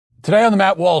Today on the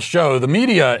Matt Walsh Show, the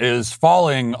media is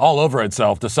falling all over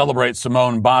itself to celebrate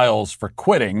Simone Biles for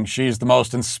quitting. She's the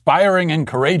most inspiring and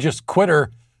courageous quitter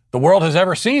the world has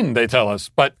ever seen, they tell us.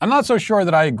 But I'm not so sure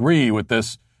that I agree with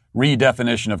this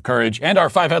redefinition of courage. And our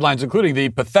 5 headlines, including the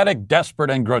pathetic, desperate,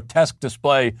 and grotesque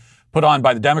display put on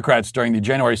by the Democrats during the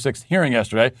January 6th hearing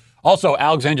yesterday. Also,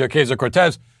 Alexandria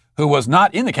Ocasio-Cortez, who was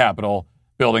not in the Capitol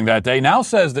building that day, now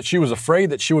says that she was afraid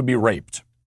that she would be raped.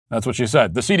 That's what she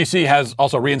said. The CDC has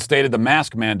also reinstated the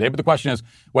mask mandate, but the question is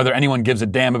whether anyone gives a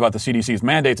damn about the CDC's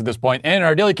mandates at this point. And in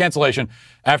our daily cancellation,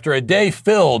 after a day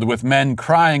filled with men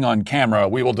crying on camera,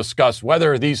 we will discuss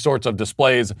whether these sorts of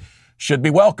displays should be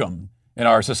welcome in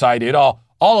our society at all.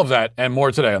 All of that and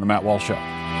more today on The Matt Walsh Show.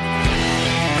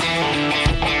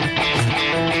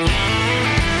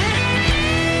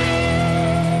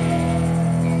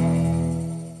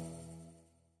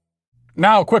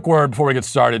 Now, a quick word before we get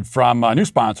started from a new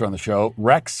sponsor on the show,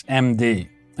 RexMD. You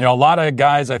know, a lot of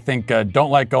guys, I think, don't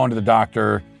like going to the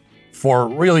doctor for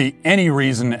really any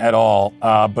reason at all,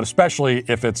 but especially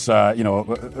if it's,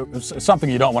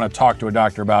 something you don't want to talk to a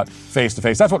doctor about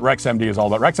face-to-face. That's what RexMD is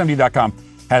all about. RexMD.com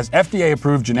has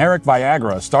FDA-approved generic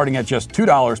Viagra starting at just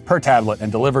 $2 per tablet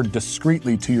and delivered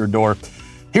discreetly to your door.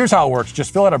 Here's how it works.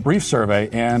 Just fill out a brief survey,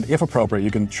 and if appropriate, you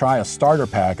can try a starter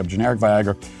pack of generic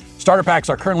Viagra. Starter packs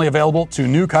are currently available to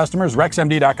new customers.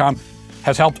 RexMD.com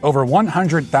has helped over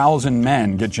 100,000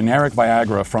 men get generic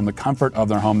Viagra from the comfort of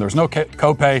their home. There's no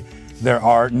copay, there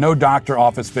are no doctor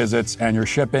office visits, and your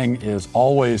shipping is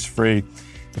always free.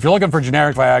 If you're looking for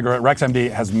generic Viagra,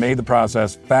 RexMD has made the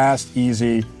process fast,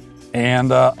 easy,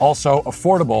 and also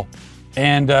affordable.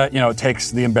 And, it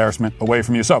takes the embarrassment away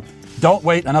from you. So don't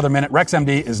wait another minute.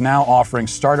 RexMD is now offering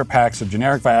starter packs of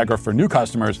generic Viagra for new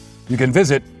customers. You can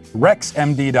visit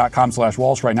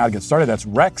RexMD.com/Walsh right now to get started. That's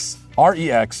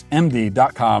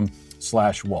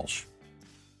RexMD.com/Walsh.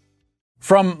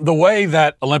 From the way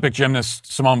that Olympic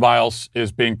gymnast Simone Biles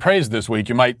is being praised this week,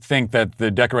 you might think that the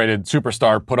decorated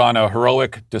superstar put on a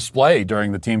heroic display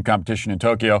during the team competition in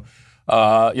Tokyo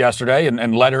yesterday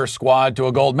and led her squad to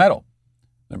a gold medal.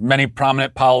 Many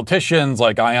prominent politicians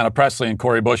like Ayanna Pressley and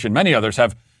Cori Bush and many others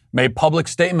have made public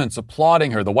statements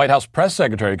applauding her. The White House press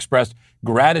secretary expressed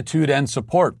gratitude and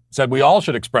support, said we all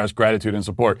should express gratitude and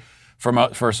support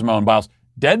for Simone Biles.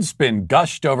 Deadspin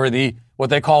gushed over what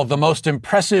they call the most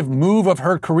impressive move of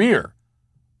her career.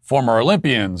 Former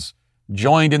Olympians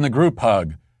joined in the group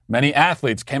hug. Many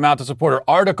athletes came out to support her.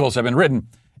 Articles have been written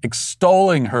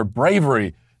extolling her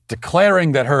bravery,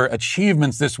 declaring that her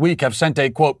achievements this week have sent a,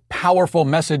 quote, powerful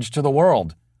message to the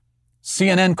world.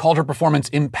 CNN called her performance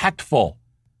impactful.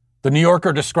 The New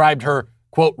Yorker described her,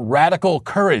 quote, radical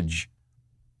courage.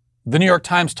 The New York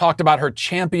Times talked about her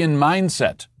champion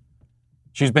mindset.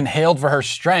 She's been hailed for her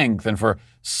strength and for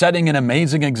setting an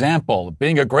amazing example,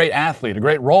 being a great athlete, a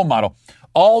great role model,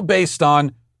 all based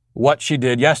on what she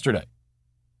did yesterday.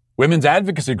 Women's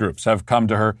advocacy groups have come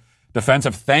to her defense,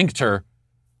 have thanked her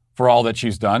for all that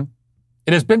she's done.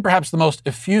 It has been perhaps the most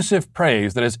effusive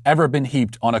praise that has ever been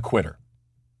heaped on a quitter.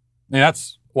 And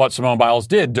that's what Simone Biles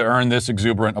did to earn this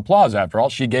exuberant applause. After all,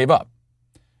 she gave up.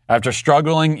 After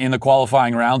struggling in the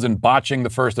qualifying rounds and botching the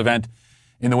first event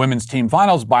in the women's team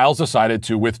finals, Biles decided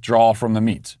to withdraw from the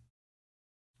meet.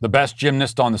 The best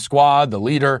gymnast on the squad, the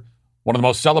leader, one of the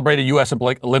most celebrated U.S.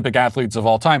 Olympic athletes of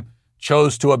all time,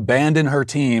 chose to abandon her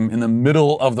team in the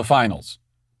middle of the finals.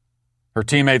 Her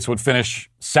teammates would finish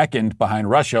second behind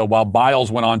Russia, while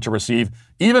Biles went on to receive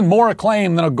even more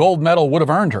acclaim than a gold medal would have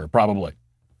earned her, probably.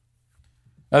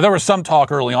 Now, there was some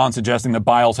talk early on suggesting that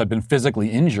Biles had been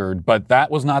physically injured, but that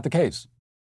was not the case.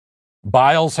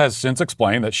 Biles has since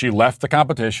explained that she left the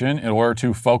competition in order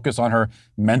to focus on her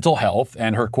mental health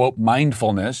and her, quote,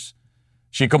 mindfulness.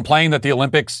 She complained that the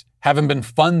Olympics haven't been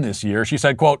fun this year. She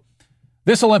said, quote,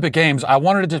 this Olympic Games, I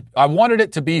wanted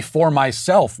it to be for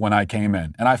myself when I came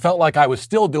in, and I felt like I was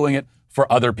still doing it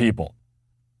for other people.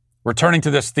 Returning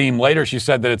to this theme later, she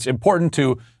said that it's important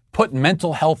to put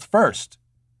mental health first.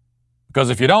 Because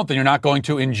if you don't, then you're not going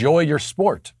to enjoy your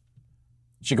sport.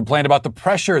 She complained about the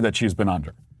pressure that she's been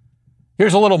under.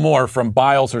 Here's a little more from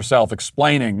Biles herself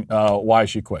explaining why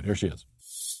she quit. Here she is.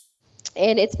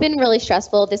 And it's been really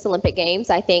stressful, this Olympic Games.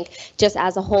 I think just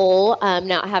as a whole,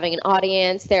 not having an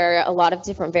audience, there are a lot of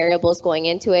different variables going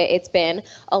into it. It's been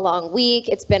a long week.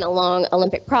 It's been a long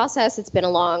Olympic process. It's been a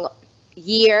long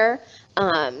year.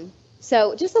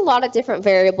 So just a lot of different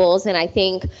variables, and I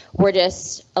think we're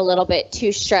just a little bit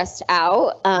too stressed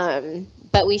out,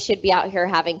 but we should be out here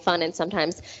having fun, and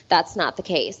sometimes that's not the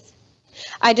case.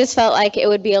 I just felt like it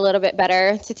would be a little bit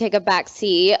better to take a back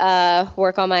seat,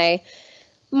 work on my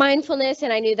mindfulness,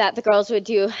 and I knew that the girls would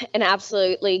do an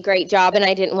absolutely great job, and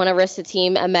I didn't want to risk the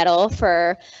team a medal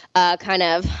for kind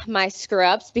of my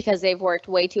screw-ups because they've worked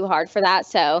way too hard for that.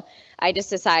 So I just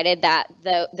decided that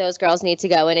those girls need to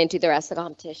go in and do the rest of the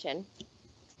competition.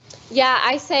 Yeah,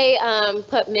 I say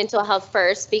put mental health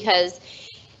first, because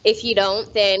if you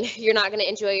don't, then you're not going to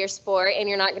enjoy your sport and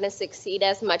you're not going to succeed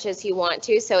as much as you want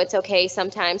to. So it's okay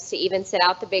sometimes to even sit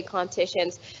out the big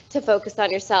competitions to focus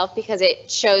on yourself, because it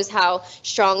shows how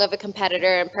strong of a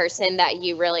competitor and person that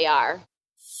you really are.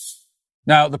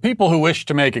 Now, the people who wish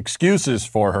to make excuses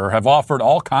for her have offered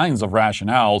all kinds of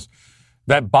rationales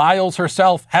that Biles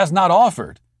herself has not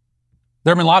offered.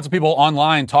 There have been lots of people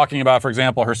online talking about, for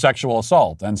example, her sexual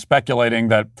assault and speculating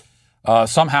that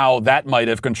somehow that might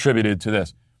have contributed to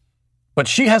this. But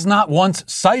she has not once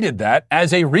cited that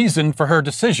as a reason for her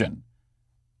decision.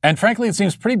 And frankly, it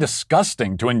seems pretty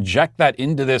disgusting to inject that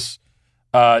into this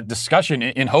discussion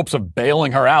in hopes of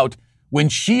bailing her out when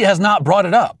she has not brought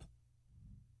it up.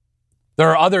 There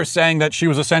are others saying that she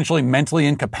was essentially mentally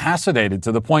incapacitated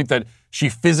to the point that she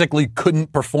physically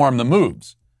couldn't perform the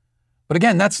moves. But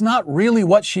again, that's not really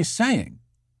what she's saying.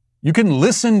 You can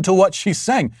listen to what she's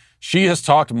saying. She has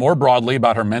talked more broadly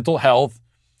about her mental health,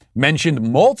 mentioned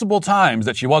multiple times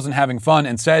that she wasn't having fun,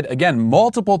 and said, again,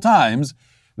 multiple times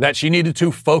that she needed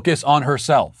to focus on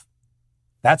herself.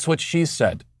 That's what she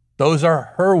said. Those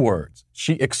are her words.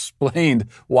 She explained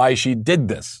why she did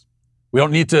this. We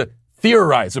don't need to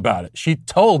theorize about it. She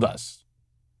told us.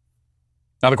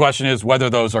 Now, the question is whether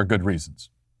those are good reasons.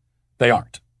 They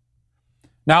aren't.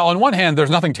 Now, on one hand, there's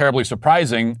nothing terribly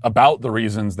surprising about the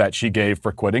reasons that she gave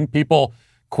for quitting. People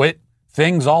quit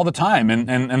things all the time,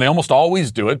 and they almost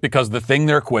always do it because the thing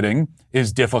they're quitting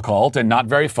is difficult and not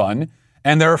very fun,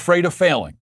 and they're afraid of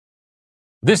failing.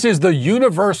 This is the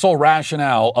universal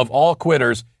rationale of all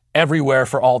quitters everywhere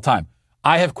for all time.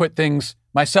 I have quit things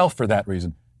myself for that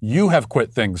reason. You have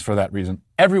quit things for that reason.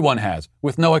 Everyone has,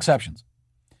 with no exceptions.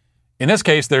 In this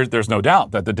case, there's no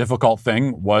doubt that the difficult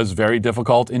thing was very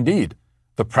difficult indeed.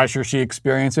 The pressure she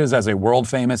experiences as a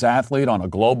world-famous athlete on a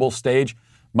global stage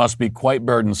must be quite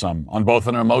burdensome on both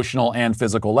an emotional and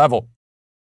physical level.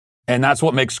 And that's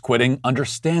what makes quitting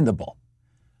understandable.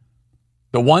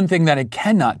 The one thing that it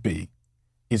cannot be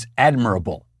is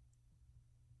admirable.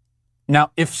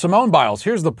 Now, if Simone Biles,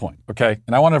 here's the point, okay?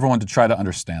 And I want everyone to try to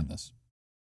understand this,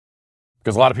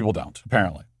 because a lot of people don't,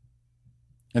 apparently.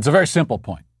 It's a very simple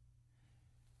point.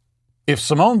 If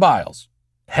Simone Biles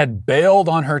had bailed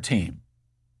on her team,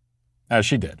 as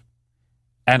she did,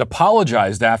 and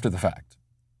apologized after the fact,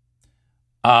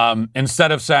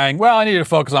 instead of saying, well, I need to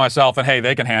focus on myself and hey,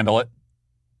 they can handle it.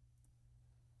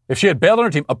 If she had bailed on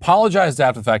her team, apologized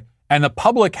after the fact, and the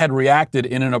public had reacted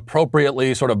in an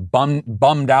appropriately sort of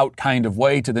bummed out kind of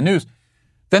way to the news,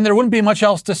 then there wouldn't be much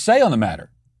else to say on the matter.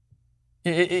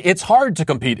 It's hard to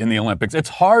compete in the Olympics. It's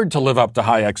hard to live up to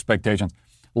high expectations.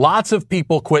 Lots of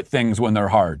people quit things when they're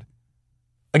hard.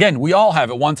 Again, we all have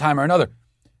at one time or another.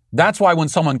 That's why when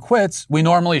someone quits, we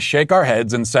normally shake our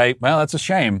heads and say, well, that's a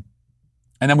shame.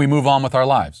 And then we move on with our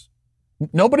lives.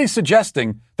 Nobody's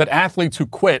suggesting that athletes who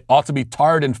quit ought to be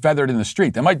tarred and feathered in the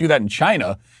street. They might do that in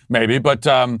China, maybe, but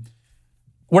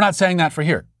we're not saying that for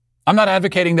here. I'm not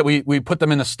advocating that we put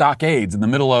them in the stockades in the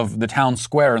middle of the town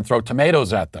square and throw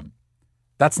tomatoes at them.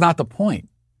 That's not the point.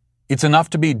 It's enough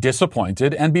to be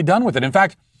disappointed and be done with it. In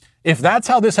fact, if that's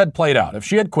how this had played out, if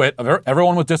she had quit,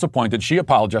 everyone was disappointed, she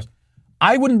apologized,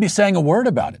 I wouldn't be saying a word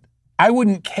about it. I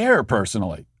wouldn't care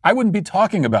personally. I wouldn't be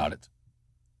talking about it.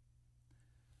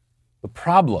 The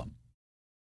problem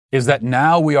is that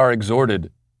now we are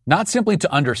exhorted not simply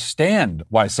to understand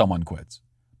why someone quits,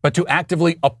 but to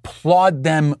actively applaud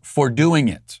them for doing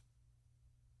it.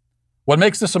 What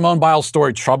makes the Simone Biles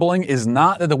story troubling is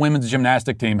not that the women's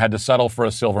gymnastic team had to settle for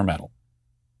a silver medal,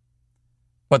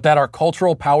 but that our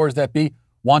cultural powers that be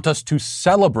want us to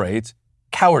celebrate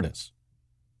cowardice.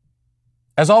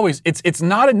 As always, it's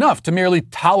not enough to merely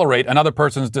tolerate another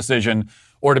person's decision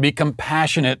or to be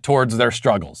compassionate towards their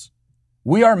struggles.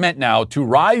 We are meant now to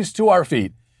rise to our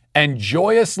feet and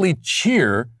joyously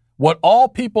cheer what all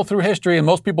people through history and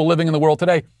most people living in the world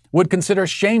today would consider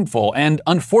shameful and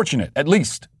unfortunate, at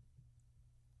least.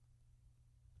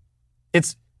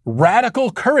 It's radical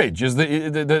courage is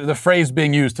the phrase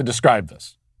being used to describe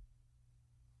this.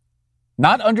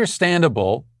 Not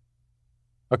understandable,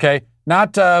 okay?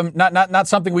 Not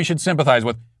something we should sympathize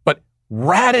with, but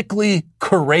radically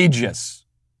courageous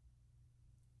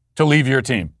to leave your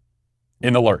team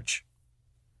in the lurch.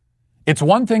 It's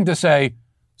one thing to say,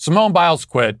 Simone Biles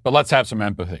quit, but let's have some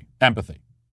empathy.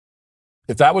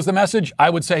 If that was the message, I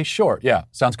would say, sure, yeah,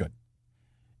 sounds good.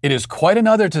 It is quite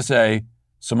another to say,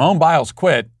 Simone Biles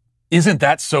quit. Isn't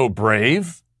that so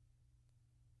brave?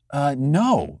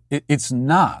 No, it's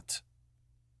not.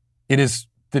 It is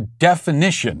the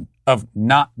definition of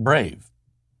not brave.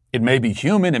 It may be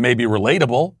human, it may be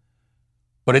relatable,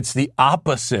 but it's the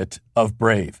opposite of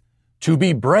brave. To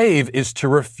be brave is to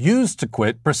refuse to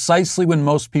quit precisely when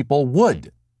most people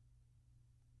would.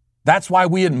 That's why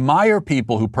we admire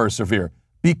people who persevere,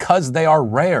 because they are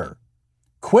rare.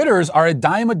 Quitters are a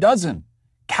dime a dozen.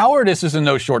 Cowardice is in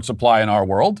no short supply in our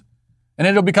world, and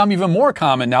it'll become even more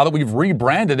common now that we've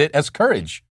rebranded it as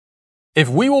courage. If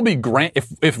we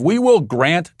will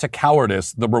grant to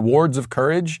cowardice the rewards of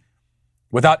courage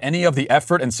without any of the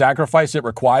effort and sacrifice it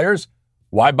requires,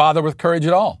 why bother with courage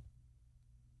at all?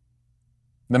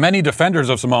 The many defenders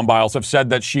of Simone Biles have said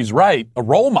that she's right, a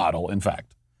role model, in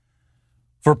fact,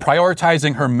 for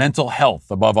prioritizing her mental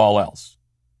health above all else.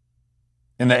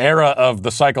 In the era of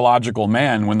the psychological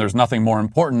man, when there's nothing more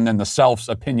important than the self's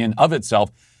opinion of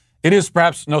itself, it is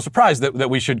perhaps no surprise that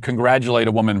we should congratulate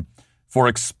a woman for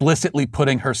explicitly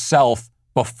putting herself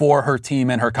before her team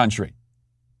and her country.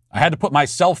 I had to put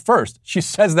myself first. She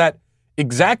says that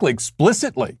exactly,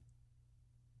 explicitly.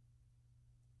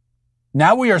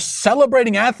 Now we are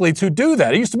celebrating athletes who do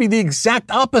that. It used to be the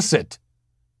exact opposite.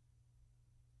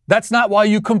 That's not why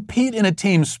you compete in a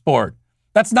team sport.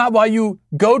 That's not why you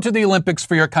go to the Olympics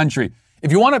for your country.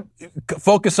 If you want to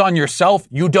focus on yourself,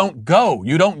 you don't go.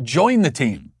 You don't join the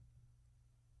team.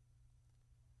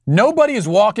 Nobody is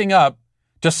walking up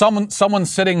to someone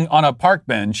sitting on a park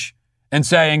bench and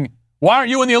saying, "Why aren't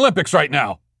you in the Olympics right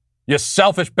now, you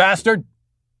selfish bastard?"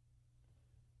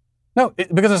 No,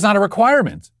 because it's not a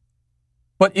requirement.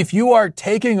 But if you are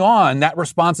taking on that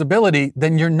responsibility,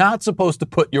 then you're not supposed to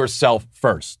put yourself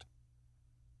first.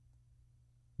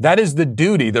 That is the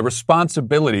duty, the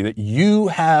responsibility that you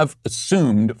have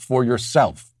assumed for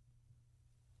yourself.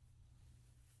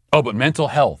 Oh, but mental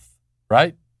health,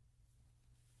 right?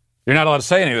 You're not allowed to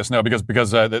say any of this now because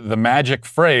the magic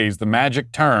phrase, the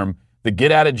magic term, the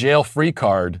get out of jail free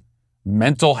card,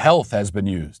 mental health has been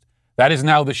used. That is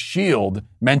now the shield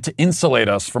meant to insulate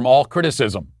us from all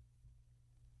criticism.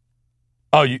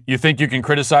 Oh, you think you can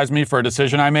criticize me for a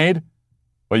decision I made?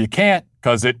 Well, you can't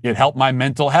because it helped my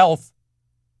mental health.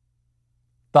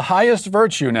 The highest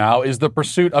virtue now is the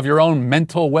pursuit of your own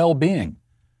mental well-being.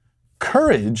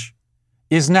 Courage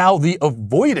is now the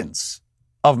avoidance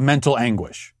of mental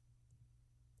anguish,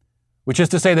 which is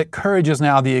to say that courage is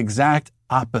now the exact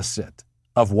opposite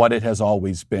of what it has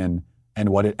always been and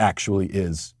what it actually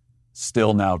is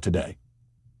still now today.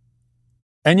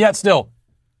 And yet still,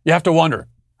 you have to wonder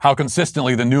how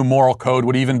consistently the new moral code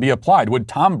would even be applied. Would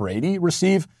Tom Brady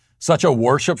receive such a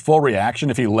worshipful reaction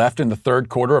if he left in the third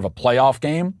quarter of a playoff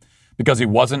game because he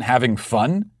wasn't having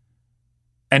fun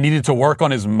and needed to work on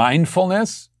his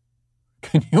mindfulness?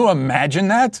 Can you imagine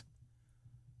that?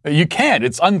 You can't.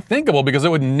 It's unthinkable because it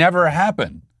would never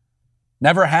happen.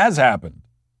 Never has happened.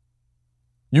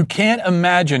 You can't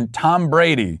imagine Tom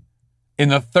Brady in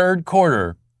the third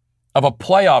quarter of a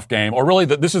playoff game, or really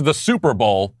this is the Super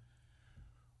Bowl.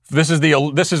 This is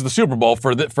the Super Bowl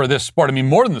for this sport. I mean,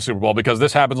 more than the Super Bowl, because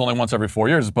this happens only once every 4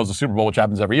 years as opposed to the Super Bowl, which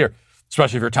happens every year,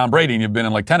 especially if you're Tom Brady and you've been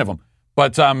in like 10 of them.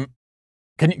 But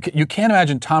you can't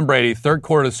imagine Tom Brady, third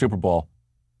quarter of the Super Bowl,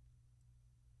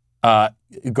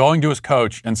 going to his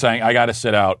coach and saying, "I got to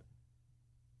sit out."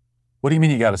 What do you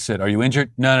mean you got to sit? Are you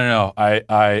injured? No.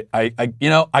 I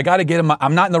got to get him.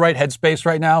 I'm not in the right headspace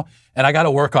right now, and I got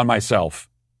to work on myself.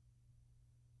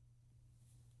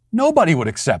 Nobody would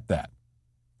accept that.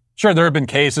 Sure, there have been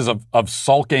cases of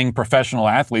sulking professional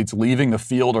athletes leaving the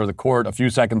field or the court a few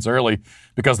seconds early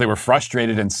because they were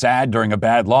frustrated and sad during a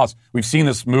bad loss. We've seen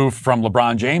this move from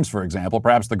LeBron James, for example,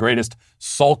 perhaps the greatest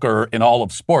sulker in all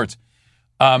of sports.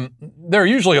 There are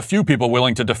usually a few people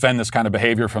willing to defend this kind of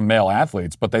behavior from male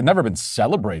athletes, but they've never been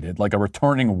celebrated like a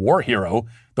returning war hero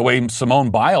the way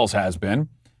Simone Biles has been,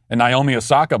 and Naomi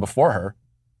Osaka before her.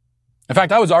 In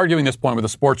fact, I was arguing this point with a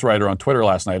sports writer on Twitter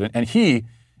last night, and he,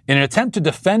 in an attempt to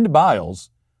defend Biles,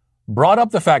 brought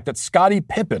up the fact that Scottie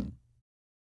Pippen,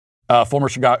 former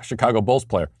Chicago Bulls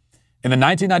player, in the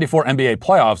 1994 NBA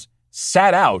playoffs,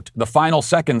 sat out the final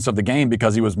seconds of the game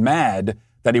because he was mad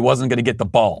that he wasn't going to get the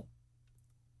ball.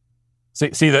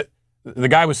 See that the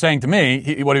guy was saying to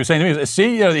me, what he was saying to me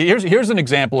is, here's an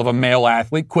example of a male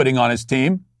athlete quitting on his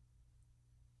team.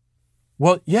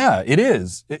 Well, yeah, it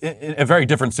is a very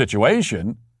different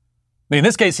situation. I mean, in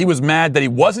this case, he was mad that he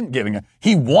wasn't getting it.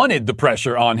 He wanted the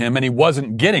pressure on him, and he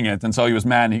wasn't getting it, and so he was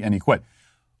mad and he quit.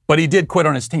 But he did quit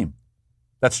on his team.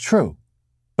 That's true.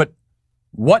 But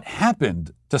what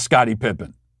happened to Scottie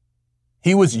Pippen?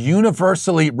 He was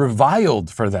universally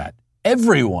reviled for that.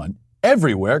 Everyone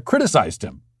everywhere criticized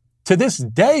him. To this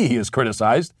day, he is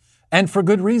criticized, and for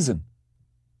good reason.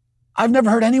 I've never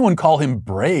heard anyone call him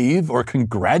brave or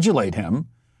congratulate him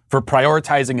for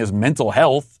prioritizing his mental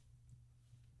health.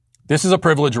 This is a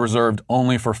privilege reserved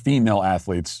only for female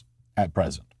athletes at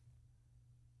present.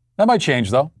 That might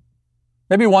change, though.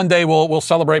 Maybe one day we'll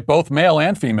celebrate both male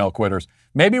and female quitters.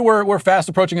 Maybe we're fast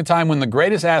approaching a time when the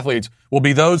greatest athletes will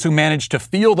be those who manage to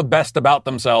feel the best about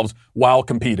themselves while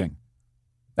competing.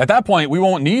 At that point, we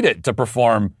won't need it to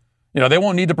perform. They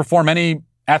won't need to perform any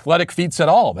athletic feats at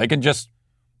all. They can just,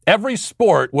 every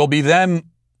sport will be them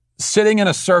sitting in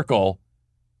a circle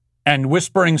and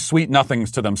whispering sweet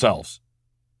nothings to themselves.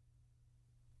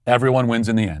 Everyone wins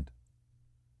in the end.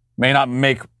 May not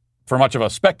make for much of a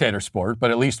spectator sport,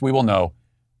 but at least we will know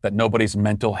that nobody's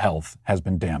mental health has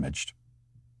been damaged.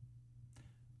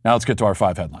 Now let's get to our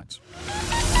 5 headlines.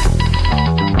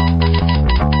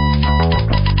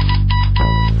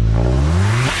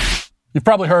 You've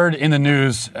probably heard in the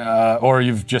news, or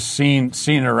you've just seen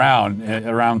it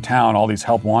around town, all these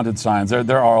help wanted signs.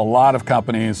 There are a lot of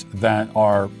companies that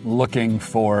are looking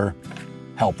for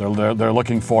help. They're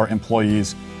looking for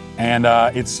employees, and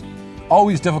it's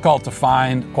always difficult to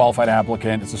find qualified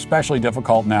applicant. It's especially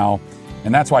difficult now,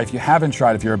 and that's why if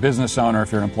you're a business owner,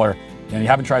 if you're an employer, and you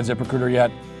haven't tried ZipRecruiter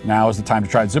yet, now is the time to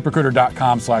try it.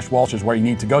 ZipRecruiter.com/Walsh is where you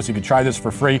need to go, so you can try this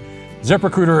for free.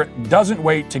 ZipRecruiter doesn't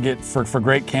wait to for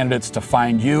great candidates to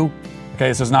find you. Okay,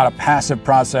 this is not a passive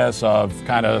process of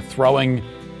kind of throwing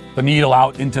the needle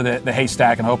out into the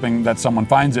haystack and hoping that someone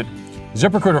finds it.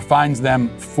 ZipRecruiter finds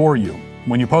them for you.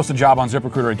 When you post a job on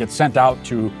ZipRecruiter, it gets sent out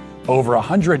to over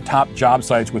 100 top job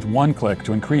sites with one click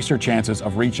to increase your chances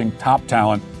of reaching top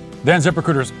talent. Then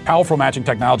ZipRecruiter's powerful matching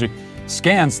technology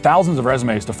scans thousands of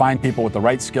resumes to find people with the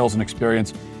right skills and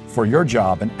experience for your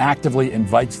job and actively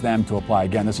invites them to apply.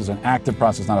 Again, this is an active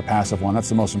process, not a passive one. That's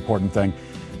the most important thing.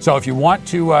 So if you want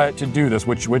to do this,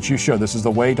 which you should, this is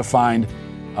the way to find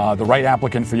the right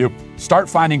applicant for you. Start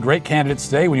finding great candidates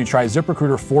today when you try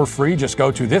ZipRecruiter for free. Just go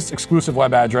to this exclusive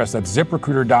web address. That's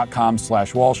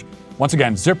ZipRecruiter.com/Walsh. Once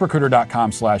again,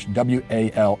 ZipRecruiter.com/WALSH.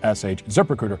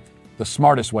 ZipRecruiter, the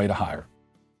smartest way to hire.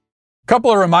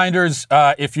 Couple of reminders.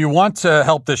 If you want to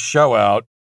help this show out,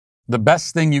 the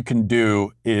best thing you can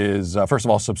do is, first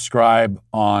of all, subscribe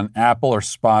on Apple or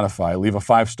Spotify. Leave a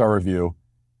 5-star review.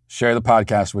 Share the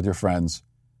podcast with your friends.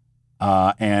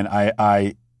 And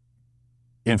I,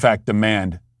 in fact,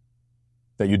 demand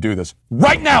that you do this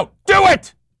right now. Do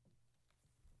it!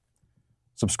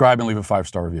 Subscribe and leave a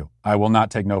 5-star review. I will not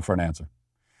take no for an answer.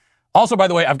 Also, by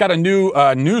the way, I've got a new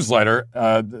newsletter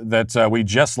that we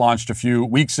just launched a few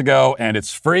weeks ago, and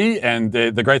it's free. And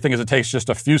the great thing is it takes just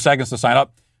a few seconds to sign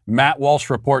up.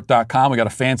 MattWalshReport.com. We got a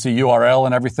fancy URL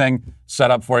and everything set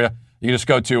up for you. You can just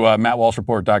go to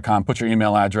MattWalshReport.com, put your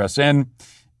email address in,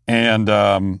 and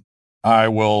I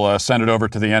will send it over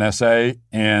to the NSA.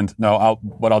 And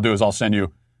what I'll do is I'll send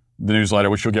you the newsletter,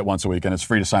 which you'll get once a week, and it's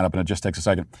free to sign up, and it just takes a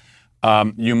second.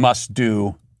 You must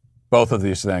do both of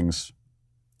these things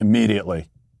immediately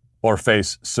or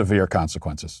face severe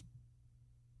consequences.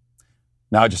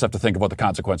 Now I just have to think of what the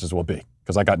consequences will be,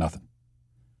 because I got nothing.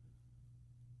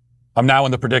 I'm now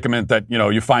in the predicament that,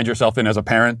 you find yourself in as a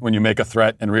parent when you make a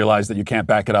threat and realize that you can't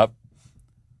back it up.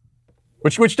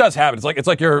 Which does happen. It's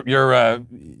like you're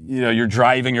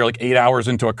driving, you're like 8 hours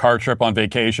into a car trip on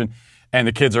vacation, and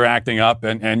the kids are acting up,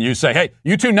 and you say, hey,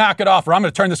 you two knock it off, or I'm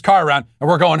going to turn this car around and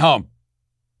we're going home.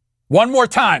 One more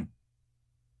time.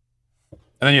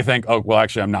 And then you think, oh, well,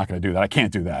 actually, I'm not going to do that. I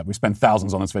can't do that. We spent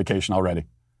thousands on this vacation already.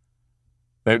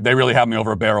 They really have me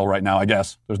over a barrel right now, I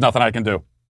guess. There's nothing I can do.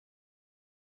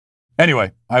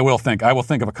 Anyway, I will think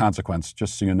of a consequence,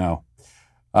 just so you know.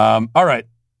 All right,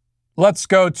 let's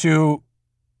go to,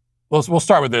 we'll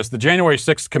start with this. The January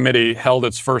 6th committee held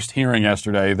its first hearing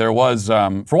yesterday. There was,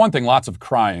 for one thing, lots of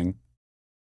crying,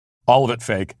 all of it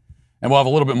fake. And we'll have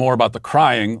a little bit more about the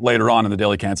crying later on in the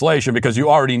daily cancellation, because you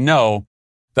already know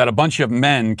that a bunch of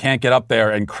men can't get up there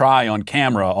and cry on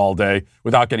camera all day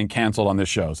without getting canceled on this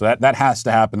show. So that has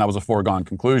to happen. That was a foregone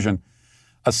conclusion.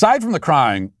 Aside from the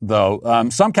crying, though,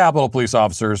 some Capitol Police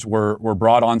officers were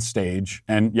brought on stage,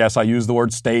 and yes, I use the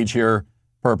word stage here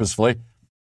purposefully,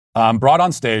 brought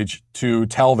on stage to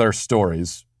tell their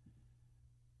stories.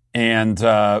 And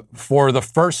for the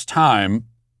first time,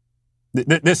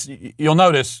 you'll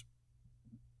notice,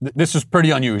 this is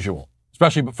pretty unusual,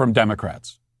 especially from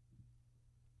Democrats.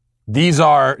 These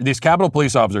Capitol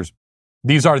Police officers,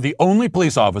 these are the only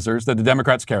police officers that the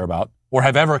Democrats care about or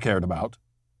have ever cared about.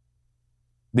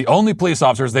 The only police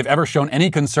officers they've ever shown any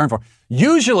concern for.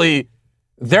 Usually,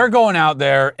 They're going out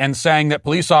there and saying that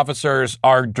police officers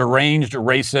are deranged,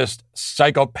 racist,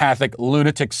 psychopathic,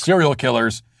 lunatic serial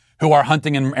killers who are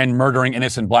hunting and murdering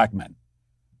innocent black men.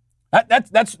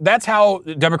 That's how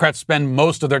Democrats spend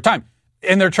most of their time.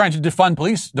 And they're trying to defund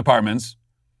police departments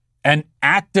and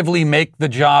actively make the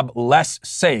job less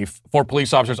safe for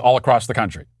police officers all across the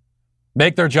country.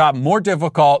 Make their job more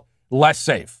difficult, less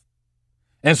safe.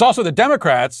 And it's also the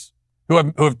Democrats who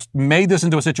have made this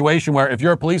into a situation where if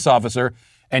you're a police officer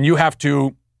and you have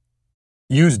to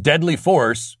use deadly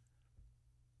force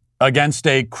against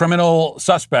a criminal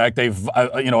suspect, a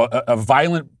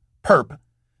violent perp,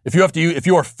 if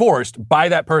you are forced by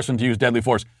that person to use deadly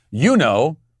force, you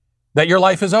know that your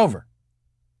life is over.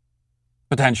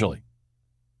 Potentially.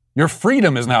 Your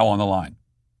freedom is now on the line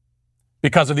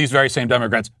because of these very same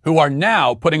Democrats who are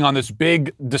now putting on this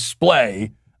big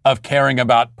display of caring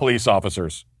about police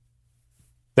officers.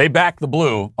 They back the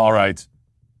blue, all right,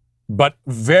 but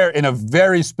in a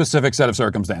very specific set of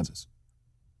circumstances.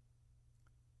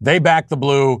 They back the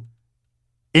blue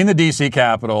in the D.C.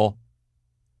 Capitol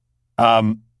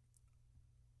when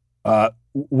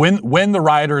the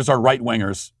rioters are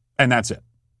right-wingers, and that's it.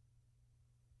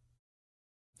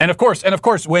 And of course,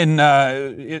 when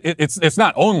it's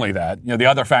not only that. The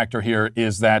other factor here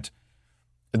is that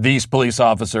these police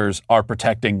officers are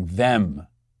protecting them.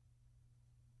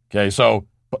 Okay, so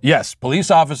yes, police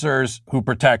officers who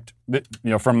protect,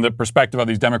 from the perspective of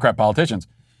these Democrat politicians.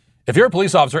 If you're a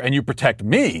police officer and you protect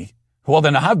me, well,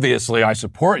 then obviously I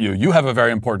support you. You have a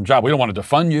very important job. We don't want to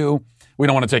defund you. We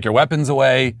don't want to take your weapons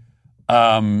away.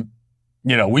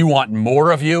 We want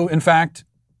more of you. In fact,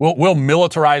 we'll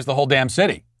militarize the whole damn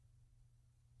city.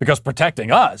 Because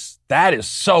protecting us, that is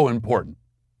so important.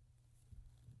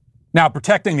 Now,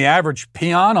 protecting the average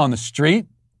peon on the street,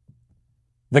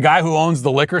 the guy who owns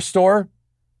the liquor store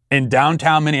in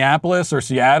downtown Minneapolis or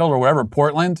Seattle or wherever,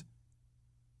 Portland,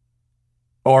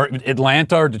 or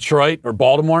Atlanta or Detroit or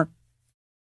Baltimore,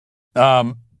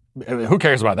 who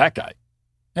cares about that guy?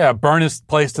 Yeah, burn his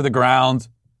place to the ground.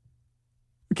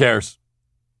 Who cares?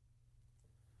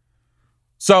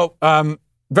 So,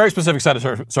 very specific set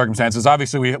of circumstances.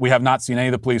 Obviously, we have not seen any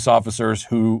of the police officers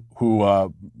who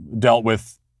dealt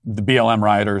with the BLM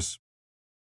rioters.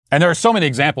 And there are so many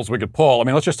examples we could pull. I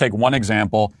mean, let's just take one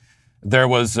example. There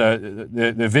was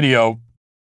the video,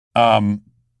 and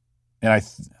I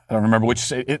don't remember which.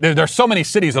 There are so many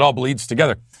cities that all bleeds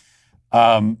together.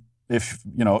 If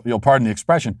you'll pardon the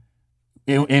expression,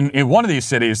 in one of these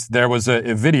cities, there was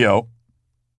a video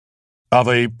of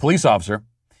a police officer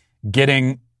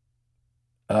getting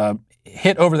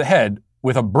hit over the head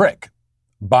with a brick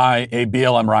by a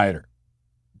BLM rioter.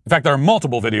 In fact, there are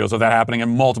multiple videos of that happening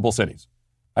in multiple cities.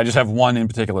 I just have one in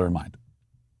particular in mind.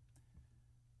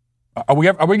 Are we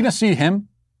going to see him,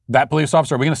 that police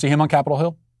officer? Are we going to see him on Capitol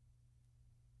Hill?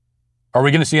 Are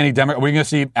we going to see Are we going to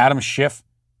see Adam Schiff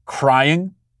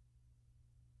crying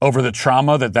over the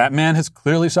trauma that man has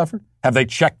clearly suffered? Have they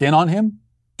checked in on him?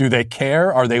 Do they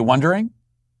care? Are they wondering?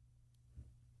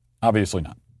 Obviously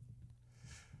not.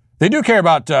 They do care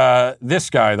about this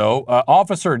guy, though.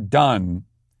 Officer Dunn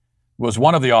was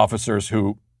one of the officers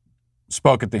who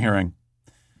spoke at the hearing,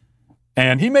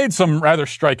 and he made some rather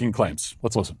striking claims.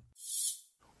 Let's listen.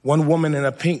 One woman in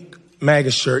a pink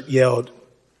MAGA shirt yelled,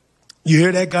 "You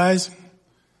hear that, guys?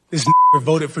 This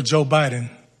voted for Joe Biden."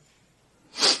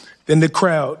 Then the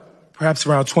crowd, perhaps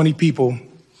around 20 people,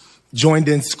 joined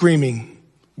in screaming,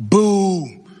 "Boo!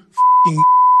 F***ing."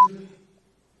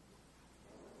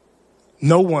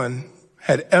 No one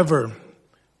had ever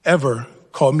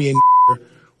called me a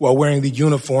while wearing the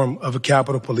uniform of a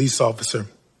Capitol Police officer.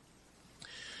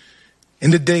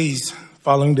 In the days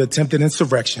following the attempted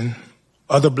insurrection,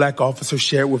 other black officers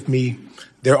shared with me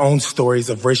their own stories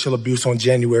of racial abuse on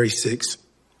January 6th.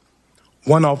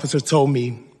 One officer told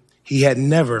me he had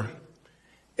never,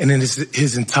 and in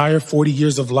his entire 40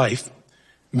 years of life,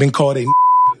 been called a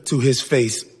to his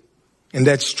face, and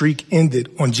that streak ended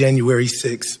on January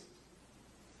 6th.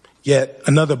 Yet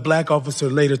another black officer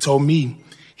later told me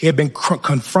he had been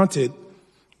confronted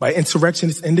by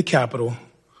insurrectionists in the Capitol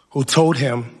who told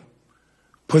him,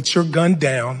 "Put your gun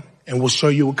down and we'll show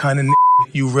you what kind of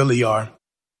you really are."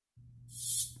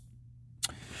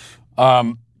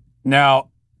 Now,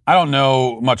 I don't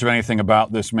know much of anything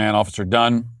about this man, Officer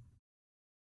Dunn.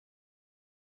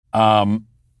 I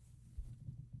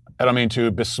don't mean to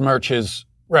besmirch his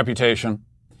reputation,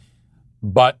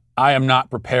 but I am not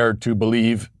prepared to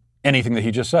believe anything that he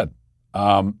just said,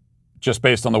 just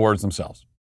based on the words themselves.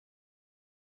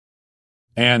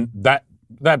 And that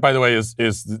by the way,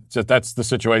 that's the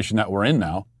situation that we're in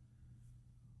now,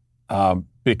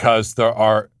 because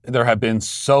there have been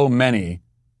so many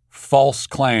false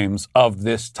claims of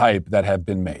this type that have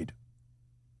been made.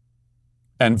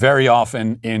 And very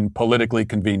often in politically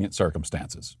convenient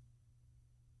circumstances,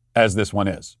 as this one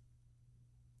is.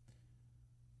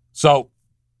 So,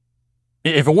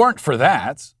 if it weren't for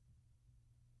that,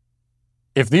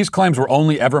 if these claims were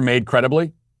only ever made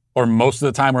credibly, or most of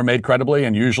the time were made credibly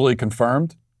and usually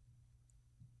confirmed,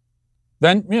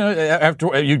 then,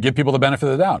 after you'd give people the benefit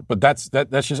of the doubt. But that's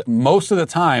just most of the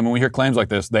time when we hear claims like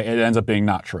this, it ends up being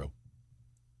not true.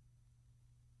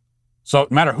 So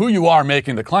no matter who you are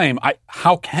making the claim,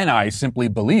 how can I simply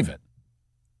believe it?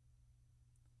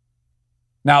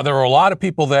 Now, there were a lot of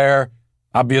people there.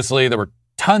 Obviously, there were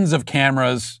tons of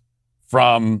cameras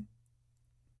from,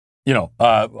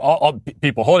 all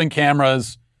people holding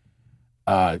cameras,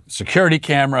 security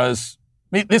cameras.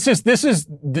 I mean, this is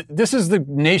the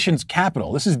nation's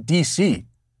capital. This is D.C.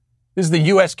 This is the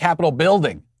U.S. Capitol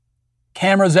building.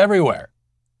 Cameras everywhere.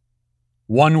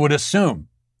 One would assume.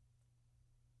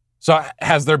 So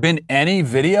has there been any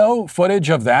video footage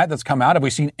of that's come out? Have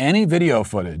we seen any video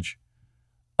footage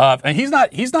of, and he's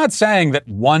not saying that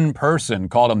one person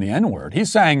called him the N-word.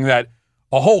 He's saying that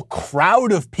a whole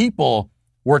crowd of people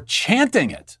were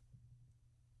chanting it.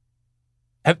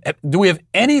 Do we have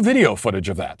any video footage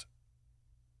of that?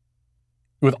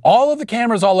 With all of the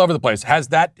cameras all over the place, has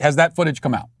that footage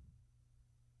come out?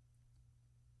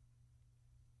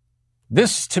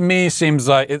 This, to me, seems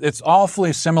like it's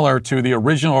awfully similar to the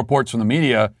original reports from the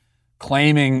media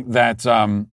claiming that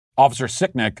Officer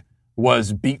Sicknick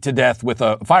was beat to death with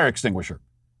a fire extinguisher.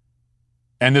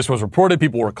 And this was reported.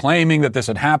 People were claiming that this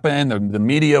had happened. The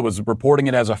media was reporting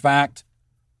it as a fact.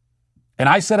 And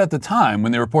I said at the time,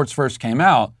 when the reports first came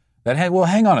out, that, hey, well,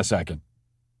 hang on a second.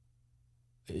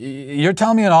 You're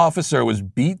telling me an officer was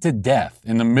beat to death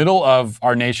in the middle of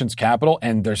our nation's capital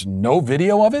and there's no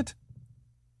video of it?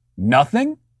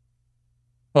 Nothing?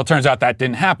 Well, it turns out that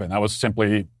didn't happen. That was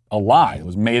simply a lie. It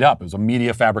was made up. It was a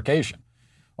media fabrication.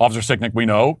 Officer Sicknick, we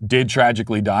know, did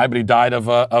tragically die, but he died of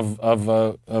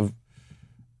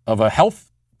a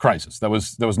health crisis that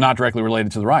was not directly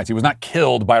related to the riots. He was not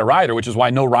killed by a rioter, which is why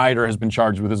no rioter has been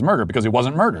charged with his murder, because he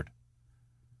wasn't murdered.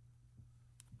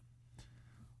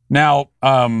 Now,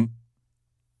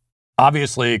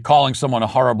 obviously, calling someone a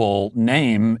horrible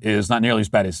name is not nearly as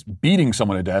bad as beating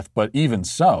someone to death, but even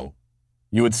so,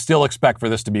 you would still expect for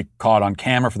this to be caught on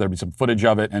camera, for there to be some footage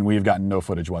of it, and we've gotten no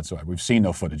footage whatsoever. We've seen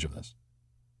no footage of this.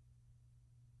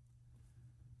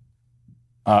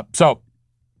 Until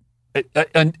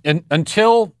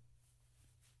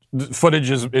footage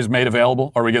is made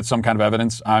available or we get some kind of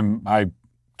evidence, I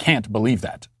can't believe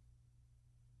that.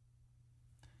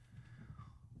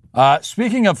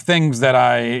 Speaking of things that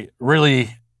I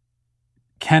really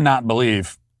cannot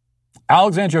believe,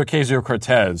 Alexandria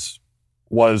Ocasio-Cortez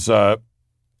was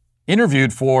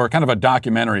interviewed for kind of a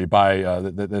documentary by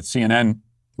that CNN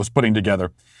was putting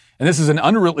together. And this is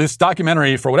this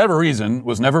documentary, for whatever reason,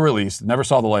 was never released, never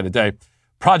saw the light of day.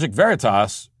 Project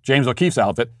Veritas, James O'Keefe's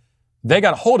outfit, they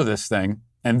got a hold of this thing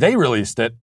and they released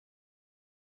it.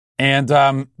 And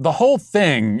the whole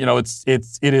thing,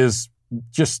 it is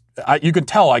just, you can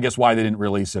tell, I guess, why they didn't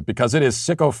release it, because it is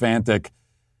sycophantic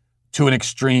to an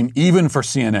extreme, even for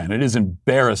CNN. It is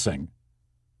embarrassing.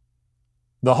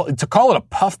 To call it a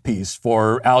puff piece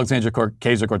for Alexandria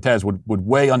Ocasio-Cortez would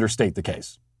way understate the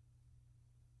case.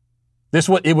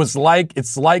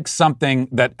 It's like something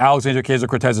that Alexandria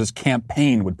Ocasio-Cortez's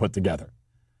campaign would put together.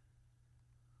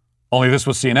 Only this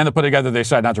was CNN that put it together. They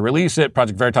decided not to release it.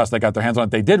 Project Veritas, they got their hands on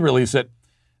it. They did release it.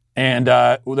 And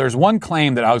there's one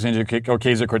claim that Alexandria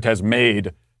Ocasio-Cortez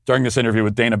made during this interview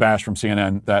with Dana Bash from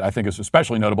CNN that I think is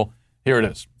especially notable. Here it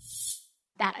is.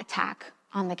 That attack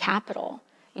on the Capitol,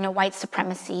 white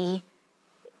supremacy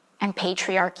and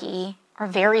patriarchy are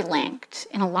very linked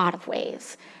in a lot of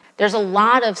ways. There's a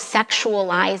lot of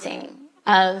sexualizing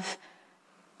of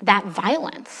that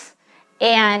violence.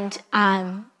 And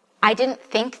I didn't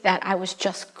think that I was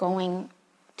just going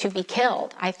to be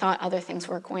killed. I thought other things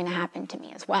were going to happen to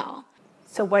me as well.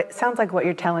 So what sounds like what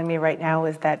you're telling me right now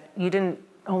is that you didn't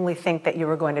only think that you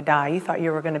were going to die, you thought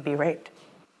you were going to be raped.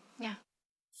 Yeah.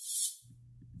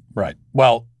 Right.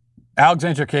 Well,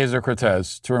 Alexandria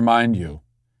Ocasio-Cortez, to remind you,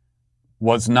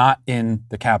 was not in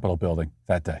the Capitol building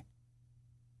that day.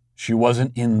 She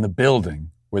wasn't in the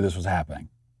building where this was happening.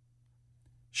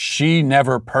 She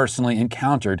never personally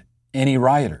encountered any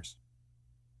rioters.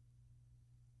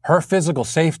 Her physical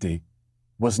safety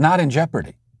was not in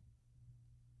jeopardy.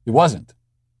 It wasn't.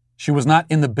 She was not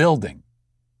in the building.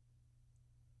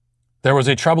 There was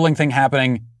a troubling thing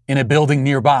happening in a building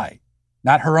nearby,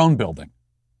 not her own building.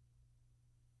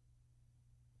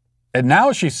 And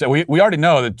now she said, we already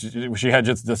know that she had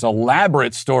just this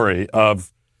elaborate story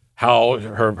of how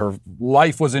her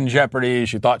life was in jeopardy.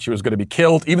 She thought she was going to be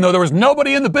killed, even though there was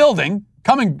nobody in the building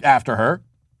coming after her.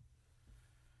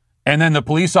 And then the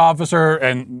police officer,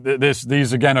 and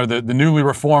these again are the newly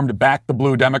reformed Back the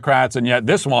Blue Democrats, and yet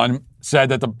this one said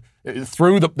that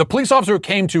through the police officer who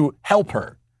came to help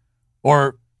her,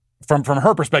 or from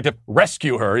her perspective,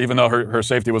 rescue her, even though her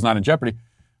safety was not in jeopardy,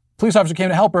 police officer came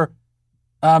to help her,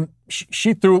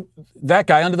 she threw that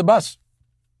guy under the bus.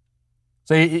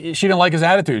 So she didn't like his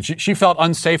attitude. She felt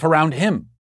unsafe around him.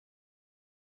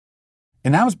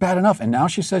 And that was bad enough. And now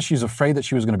she says she's afraid that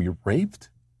she was going to be raped?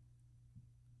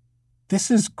 This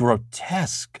is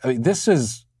grotesque. I mean, this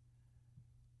is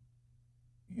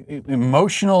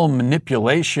emotional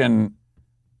manipulation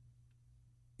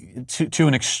to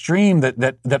an extreme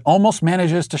that almost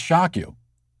manages to shock you.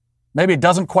 Maybe it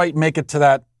doesn't quite make it to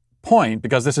that point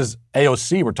because this is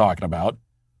AOC we're talking about.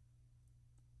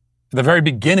 At the very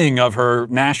beginning of her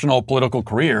national political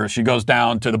career, she goes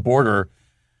down to the border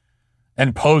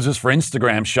and poses for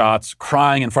Instagram shots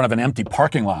crying in front of an empty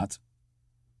parking lot.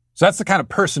 So that's the kind of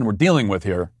person we're dealing with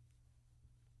here.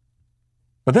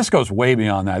 But this goes way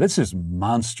beyond that. This is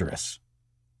monstrous.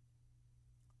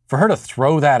 For her to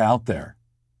throw that out there,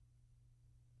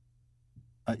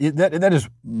 that is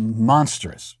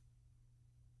monstrous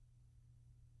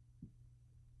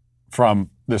from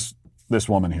this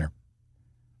woman here.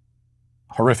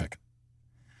 Horrific.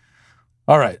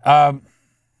 All right. And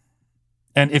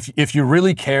if you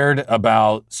really cared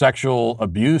about sexual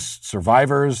abuse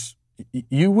survivors,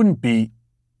 you wouldn't be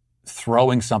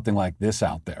throwing something like this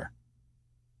out there,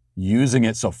 using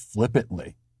it so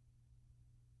flippantly.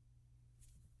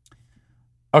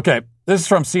 Okay, this is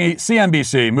from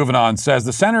CNBC. Moving on, says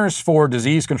the Centers for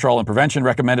Disease Control and Prevention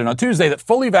recommended on Tuesday that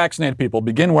fully vaccinated people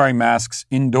begin wearing masks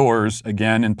indoors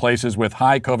again in places with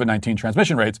high COVID-19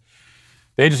 transmission rates.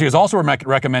 The agency is also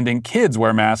recommending kids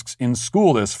wear masks in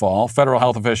school this fall. Federal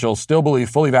health officials still believe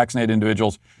fully vaccinated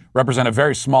individuals represent a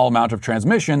very small amount of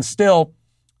transmission. Still,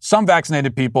 some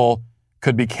vaccinated people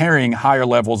could be carrying higher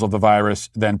levels of the virus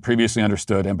than previously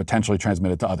understood and potentially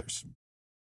transmit it to others.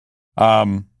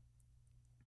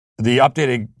 The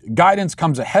updated guidance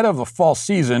comes ahead of the fall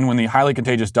season when the highly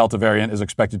contagious Delta variant is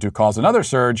expected to cause another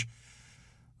surge.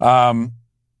 Walensky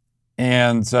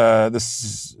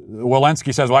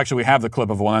says, well, actually, we have the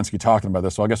clip of Walensky talking about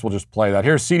this, so I guess we'll just play that.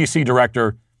 Here's CDC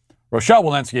Director Rochelle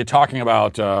Walensky talking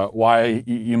about why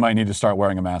you might need to start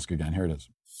wearing a mask again. Here it is.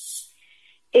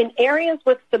 In areas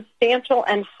with substantial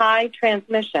and high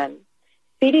transmission,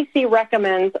 CDC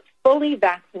recommends fully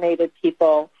vaccinated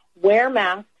people wear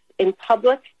masks in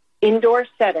public indoor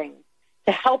settings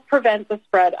to help prevent the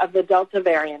spread of the Delta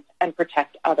variant and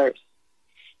protect others.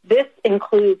 This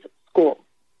includes schools.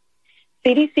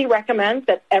 CDC recommends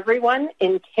that everyone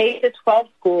in K-12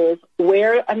 schools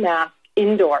wear a mask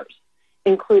indoors,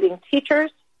 including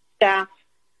teachers, staff,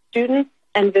 students,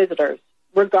 and visitors,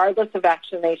 regardless of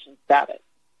vaccination status.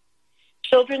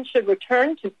 Children should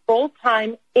return to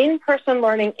full-time in-person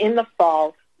learning in the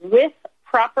fall with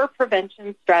proper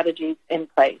prevention strategies in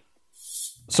place.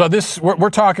 So we're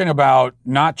talking about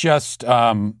not just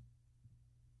in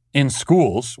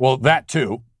schools. Well, that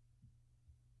too.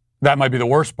 That might be the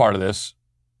worst part of this.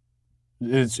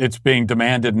 It's being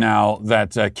demanded now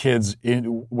that kids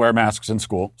wear masks in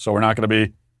school. So we're not going to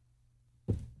be,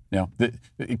 the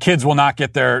kids will not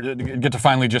get to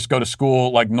finally just go to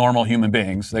school like normal human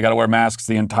beings. They got to wear masks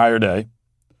the entire day.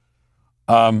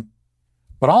 But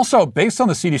also, based on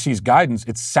the CDC's guidance,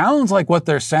 it sounds like what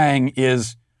they're saying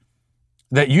is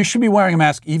that you should be wearing a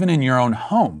mask even in your own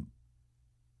home.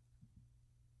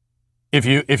 If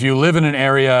you live in an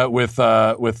area with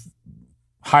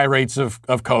high rates of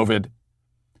COVID,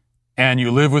 and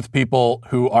you live with people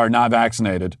who are not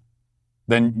vaccinated,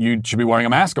 then you should be wearing a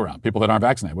mask around people that aren't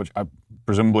vaccinated, which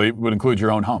presumably would include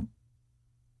your own home.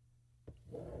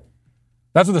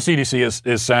 That's what the CDC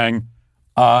is saying,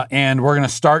 and we're going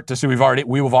to start to see. We've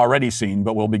already seen,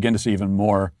 but we'll begin to see even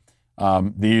more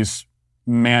these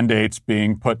mandates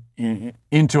being put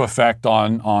into effect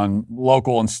on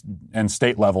local and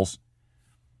state levels.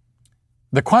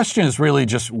 The question is really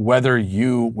just whether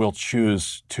you will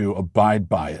choose to abide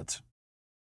by it.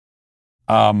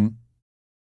 And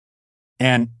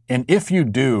if you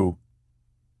do,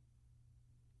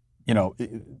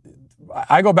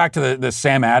 I go back to the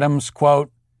Sam Adams quote,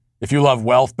 if you love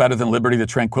wealth better than liberty, the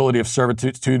tranquility of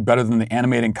servitude better than the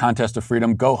animating contest of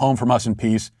freedom, go home from us in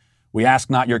peace. We ask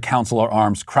not your counsel or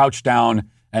arms. Crouch down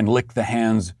and lick the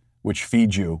hands which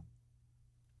feed you.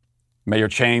 May your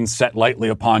chains set lightly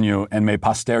upon you, and may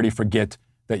posterity forget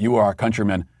that you are our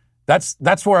countrymen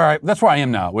That's where I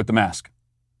am now with the mask.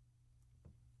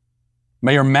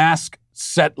 May your mask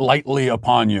set lightly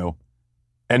upon you,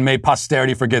 and may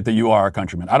posterity forget that you are a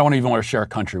countryman. I don't even want to share a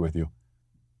country with you.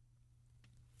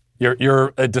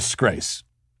 You're a disgrace.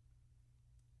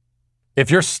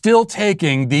 If you're still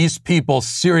taking these people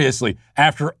seriously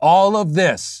after all of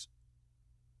this,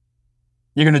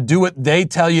 you're going to do what they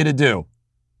tell you to do,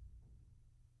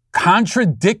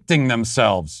 contradicting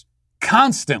themselves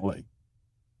constantly.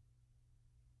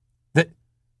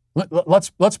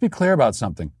 Let's be clear about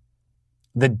something.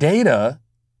 The data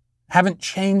haven't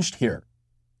changed here.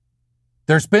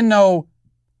 There's been no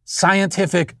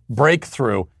scientific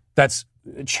breakthrough that's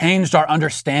changed our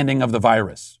understanding of the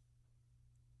virus.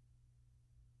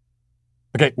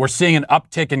 Okay, we're seeing an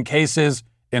uptick in cases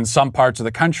in some parts of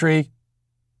the country.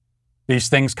 These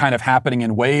things kind of happening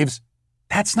in waves.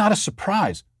 That's not a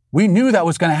surprise. We knew that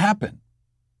was going to happen.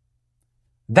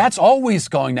 That's always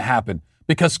going to happen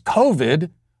because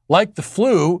COVID, like the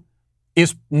flu,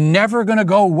 is never going to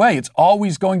go away. It's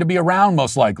always going to be around,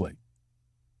 most likely.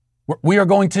 We are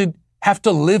going to have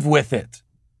to live with it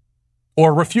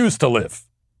or refuse to live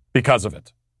because of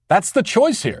it. That's the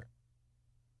choice here.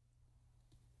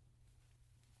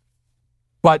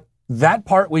 But that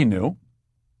part we knew.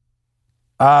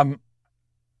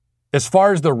 As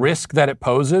far as the risk that it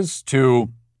poses to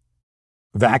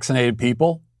vaccinated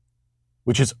people,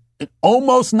 which is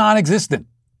almost non-existent.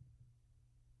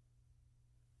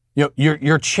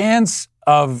 Your chance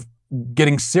of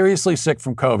getting seriously sick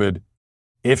from COVID,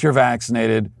 if you're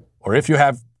vaccinated or if you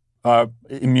have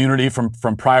immunity from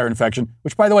prior infection,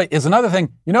 which, by the way, is another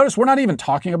thing. You notice we're not even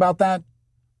talking about that.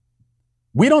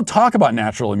 We don't talk about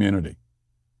natural immunity.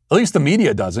 At least the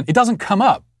media doesn't. It doesn't come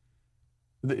up.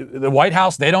 The White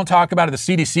House, they don't talk about it. The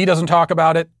CDC doesn't talk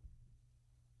about it.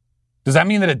 Does that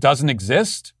mean that it doesn't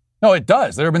exist? No, it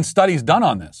does. There have been studies done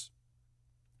on this.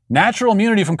 Natural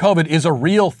immunity from COVID is a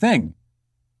real thing.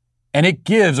 And it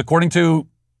gives, according to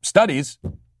studies,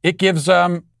 it gives,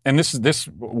 and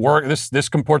this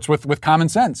comports with common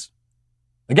sense.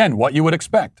 Again, what you would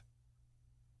expect.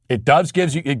 It does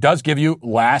give you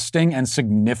lasting and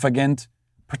significant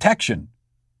protection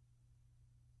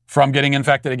from getting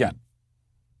infected again.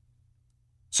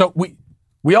 So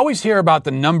we always hear about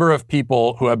the number of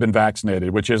people who have been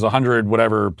vaccinated, which is 100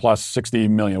 whatever plus 60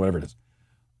 million, whatever it is.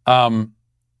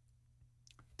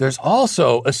 There's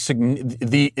also when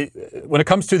it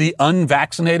comes to the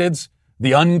unvaccinateds,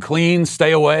 the unclean,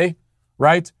 stay away,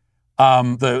 right?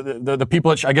 The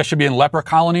people that I guess should be in leper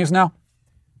colonies now.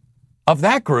 Of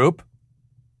that group,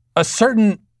 a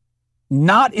certain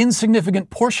not insignificant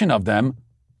portion of them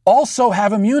also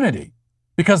have immunity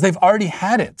because they've already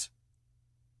had it.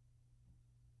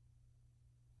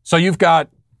 So you've got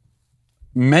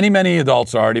many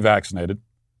adults are already vaccinated.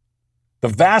 The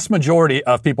vast majority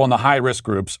of people in the high-risk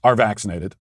groups are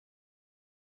vaccinated.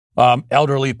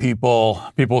 Elderly people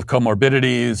with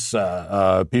comorbidities,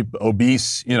 people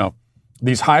obese,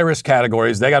 these high-risk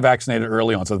categories, they got vaccinated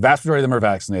early on. So the vast majority of them are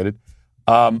vaccinated.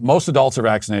 Most adults are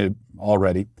vaccinated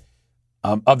already.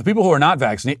 Of the people who are not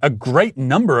vaccinated, a great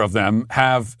number of them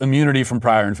have immunity from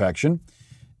prior infection.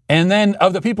 And then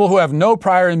of the people who have no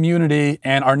prior immunity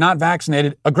and are not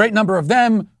vaccinated, a great number of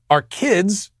them are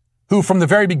kids who from the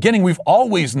very beginning we've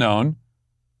always known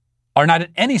are not at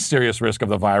any serious risk of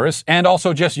the virus, and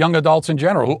also just young adults in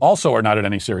general who also are not at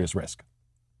any serious risk.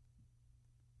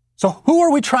 So who are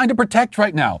we trying to protect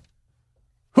right now?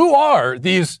 Who are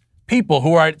these people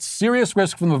who are at serious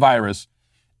risk from the virus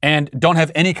and don't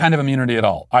have any kind of immunity at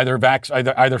all, either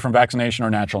from vaccination or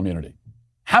natural immunity?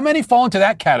 How many fall into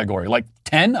that category? Like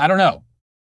 10? I don't know.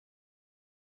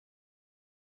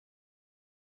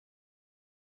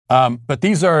 But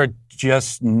these are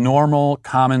just normal,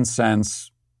 common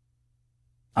sense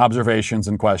observations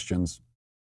and questions.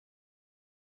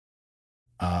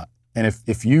 And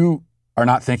if you are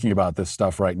not thinking about this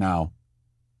stuff right now,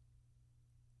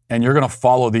 and you're going to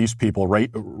follow these people,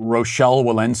 Rochelle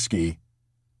Walensky,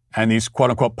 and these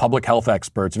quote-unquote public health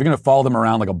experts, if you're going to follow them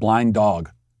around like a blind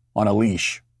dog on a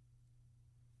leash,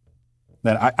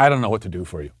 then I don't know what to do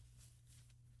for you.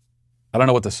 I don't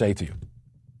know what to say to you.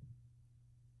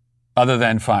 Other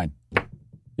than, fine.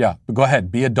 Yeah, go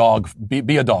ahead. Be a dog.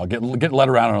 Be a dog. Get led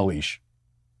around on a leash.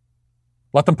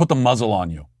 Let them put the muzzle on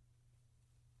you.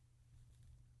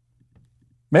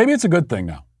 Maybe it's a good thing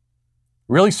now.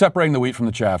 Really separating the wheat from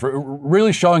the chaff.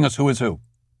 Really showing us who is who.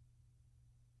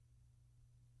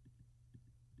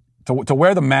 To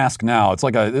wear the mask now, it's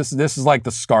like this is like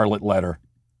the scarlet letter.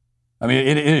 I mean,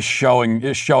 it is showing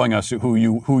us who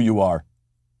you are,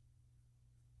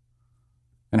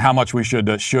 and how much we should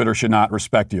or should not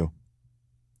respect you.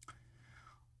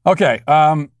 Okay.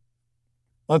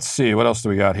 Let's see. What else do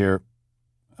we got here?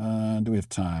 Do we have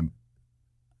time?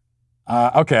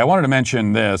 Okay. I wanted to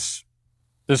mention this.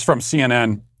 This is from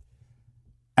CNN.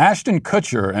 Ashton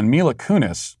Kutcher and Mila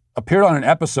Kunis appeared on an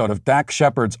episode of Dax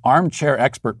Shepard's Armchair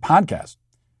Expert podcast,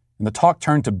 and the talk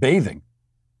turned to bathing.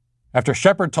 After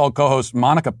Shepard told co-host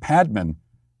Monica Padman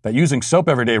that using soap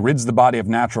every day rids the body of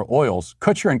natural oils,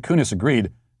 Kutcher and Kunis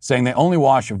agreed, saying they only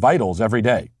wash Vitals every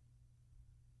day.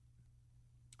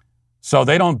 So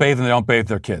they don't bathe and they don't bathe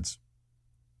their kids.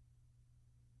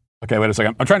 Okay, wait a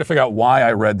second. I'm trying to figure out why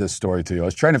I read this story to you. I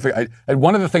was trying to figure...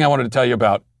 one other thing I wanted to tell you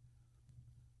about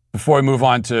before we move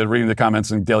on to reading the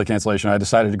comments and daily cancellation, I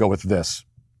decided to go with this.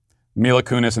 Mila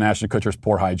Kunis and Ashton Kutcher's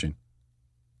poor hygiene.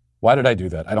 Why did I do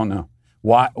that? I don't know.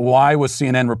 Why was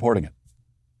CNN reporting it?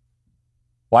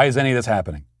 Why is any of this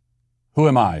happening? Who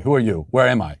am I? Who are you? Where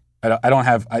am I?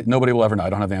 Nobody will ever know. I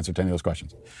don't have the answer to any of those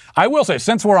questions. I will say,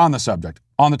 since we're on the subject,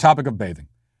 on the topic of bathing,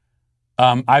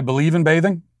 I believe in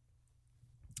bathing.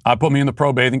 Put me in the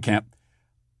pro-bathing camp.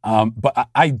 But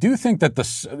I do think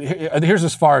that here's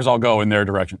as far as I'll go in their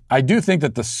direction. I do think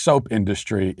that the soap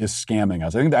industry is scamming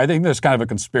us. I think there's kind of a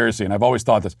conspiracy, and I've always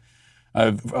thought this.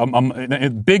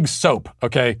 Big soap,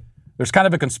 okay? There's kind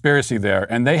of a conspiracy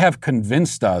there, and they have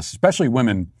convinced us, especially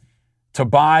women, to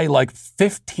buy like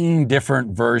 15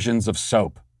 different versions of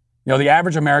soap. You know, the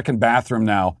average American bathroom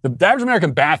now, the average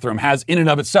American bathroom has in and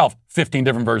of itself 15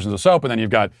 different versions of soap, and then you've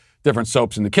got different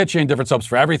soaps in the kitchen, different soaps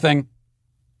for everything.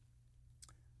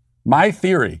 My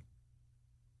theory,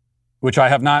 which I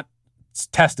have not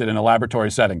tested in a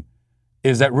laboratory setting,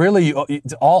 is that really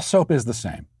all soap is the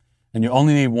same, and you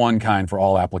only need one kind for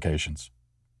all applications.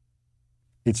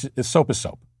 Soap is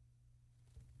soap.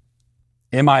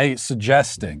 Am I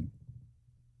suggesting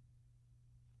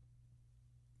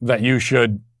that you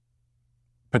should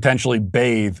potentially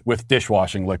bathe with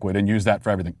dishwashing liquid and use that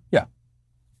for everything? Yeah.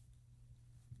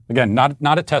 Again,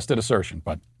 not a tested assertion,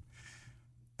 but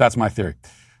that's my theory.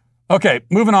 Okay,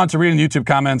 moving on to reading the YouTube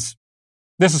comments.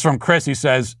 This is from Chris. He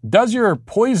says, does your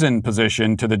poison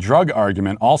position to the drug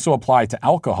argument also apply to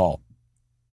alcohol?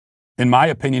 In my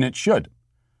opinion, it should.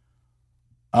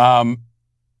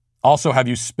 Also, have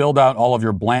you spilled out all of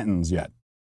your Blantons yet?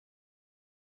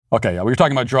 Okay, we were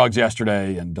talking about drugs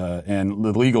yesterday and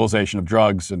the legalization of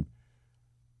drugs. And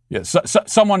yeah,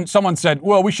 someone said,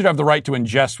 well, we should have the right to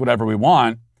ingest whatever we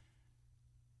want.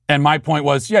 And my point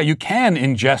was, yeah, you can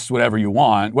ingest whatever you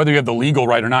want. Whether you have the legal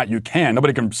right or not, you can.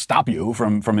 Nobody can stop you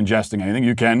from ingesting anything.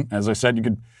 You can, as I said, you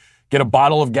could get a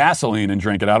bottle of gasoline and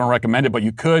drink it. I don't recommend it, but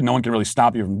you could. No one can really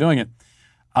stop you from doing it.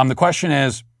 The question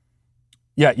is,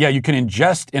 yeah, you can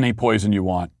ingest any poison you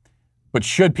want, but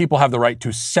should people have the right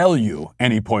to sell you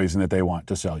any poison that they want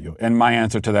to sell you? And my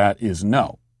answer to that is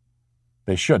no,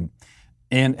 they shouldn't.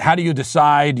 And how do you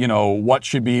decide, what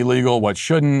should be illegal, what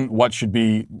shouldn't, what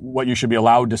you should be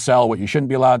allowed to sell, what you shouldn't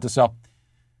be allowed to sell?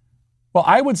 Well,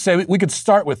 I would say we could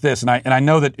start with this, and I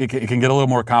know that it can get a little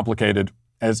more complicated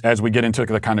as we get into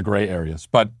the kind of gray areas.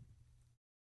 But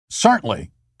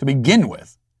certainly, to begin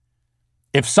with,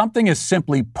 if something is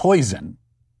simply poison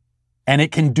and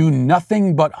it can do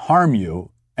nothing but harm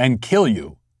you and kill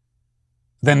you,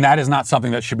 then that is not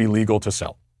something that should be legal to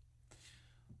sell.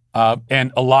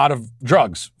 And a lot of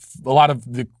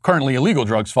the currently illegal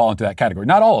drugs fall into that category.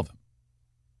 Not all of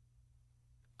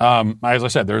them. As I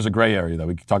said, there's a gray area, though.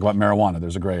 We can talk about marijuana.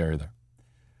 There's a gray area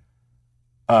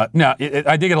there. Now,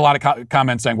 I did get a lot of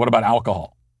comments saying, what about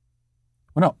alcohol?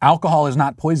 Well, no, alcohol is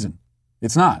not poison.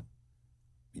 It's not.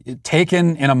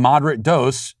 Taken in a moderate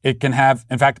dose, it can have,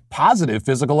 in fact, positive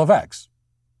physical effects.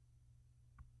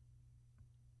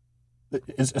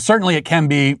 Certainly, it can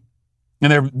be.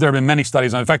 And there have been many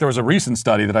studies. In fact, there was a recent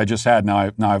study that I just had.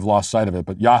 Now I've lost sight of it.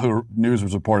 But Yahoo News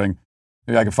was reporting.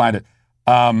 Maybe I can find it.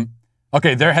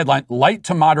 Okay, their headline, light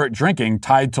to moderate drinking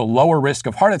tied to lower risk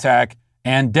of heart attack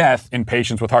and death in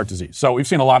patients with heart disease. So we've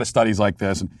seen a lot of studies like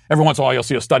this. And every once in a while, you'll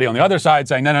see a study on the other side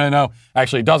saying, no,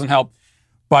 actually, it doesn't help.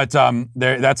 But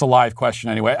that's a live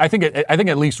question anyway. I think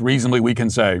at least reasonably we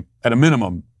can say, at a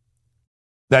minimum,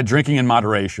 that drinking in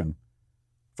moderation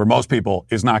for most people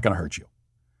is not going to hurt you.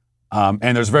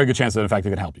 And there's a very good chance that, in fact,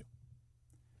 it can help you.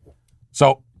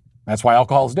 So that's why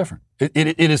alcohol is different.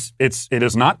 It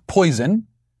is not poison.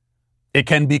 It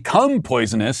can become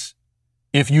poisonous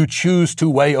if you choose to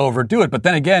way overdo it. But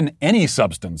then again, any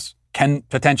substance can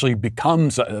potentially become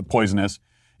poisonous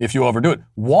if you overdo it.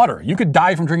 Water. You could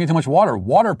die from drinking too much water.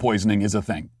 Water poisoning is a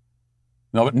thing.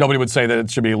 Nobody would say that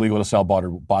it should be illegal to sell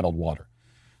bottled water.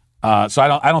 So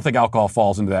I don't think alcohol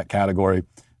falls into that category.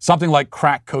 Something like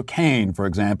crack cocaine, for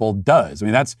example, does. I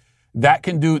mean, that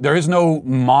can do. There is no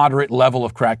moderate level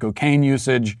of crack cocaine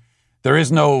usage. There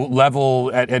is no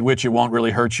level at which it won't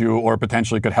really hurt you or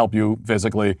potentially could help you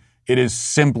physically. It is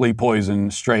simply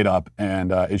poison straight up,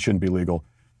 and it shouldn't be legal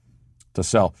to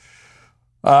sell.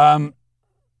 Another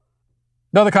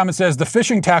comment says, the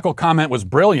fishing tackle comment was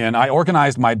brilliant. I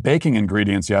organized my baking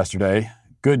ingredients yesterday.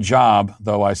 Good job,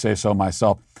 though I say so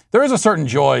myself. There is a certain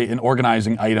joy in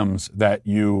organizing items that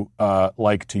you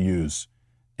like to use.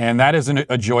 And that is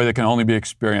a joy that can only be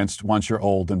experienced once you're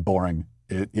old and boring.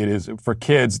 It is for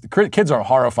kids. Kids are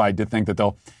horrified to think that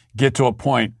they'll get to a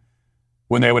point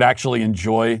when they would actually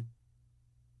enjoy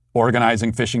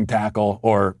organizing fishing tackle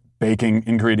or baking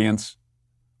ingredients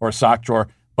or a sock drawer.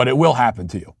 But it will happen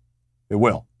to you. It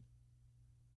will.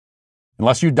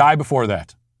 Unless you die before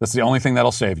that. That's the only thing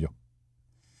that'll save you.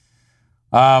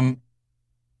 Let's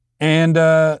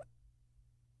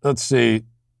see.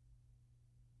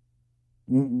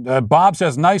 Bob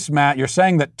says, nice, Matt. You're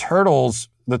saying that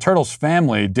the Turtles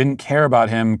family didn't care about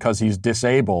him because he's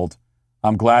disabled.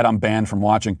 I'm glad I'm banned from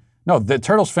watching. No, the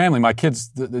Turtles family, my kids,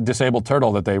 the disabled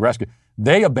turtle that they rescued,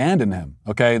 they abandoned him,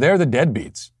 okay? They're the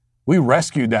deadbeats. We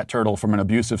rescued that turtle from an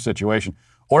abusive situation.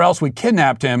 Or else we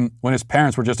kidnapped him when his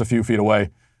parents were just a few feet away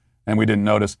and we didn't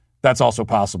notice. That's also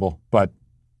possible, but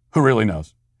who really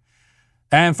knows?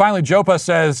 And finally, Jopa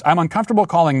says, I'm uncomfortable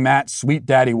calling Matt Sweet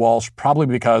Daddy Walsh, probably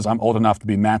because I'm old enough to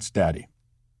be Matt's daddy.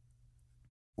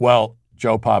 Well,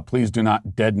 Jopa, please do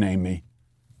not dead name me.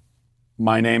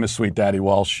 My name is Sweet Daddy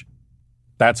Walsh.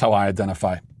 That's how I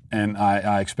identify, and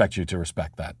I expect you to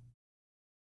respect that.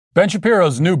 Ben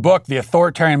Shapiro's new book, The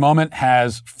Authoritarian Moment,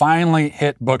 has finally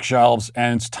hit bookshelves,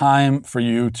 and it's time for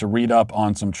you to read up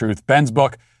on some truth. Ben's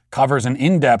book covers an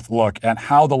in-depth look at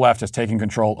how the left has taken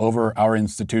control over our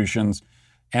institutions,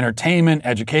 entertainment,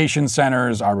 education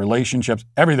centers, our relationships,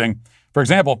 everything. For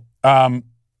example,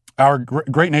 our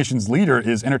great nation's leader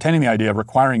is entertaining the idea of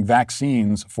requiring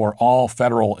vaccines for all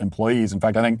federal employees. In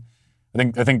fact, I think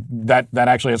that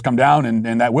actually has come down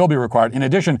and that will be required. In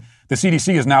addition, the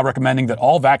CDC is now recommending that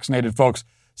all vaccinated folks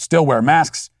still wear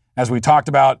masks, as we talked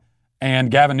about,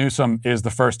 and Gavin Newsom is the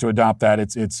first to adopt that.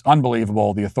 It's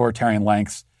unbelievable, the authoritarian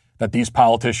lengths that these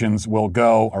politicians will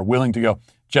go, are willing to go,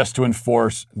 just to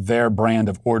enforce their brand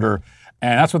of order.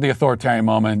 And that's what the authoritarian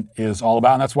moment is all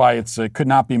about. And that's why it could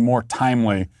not be more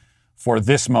timely for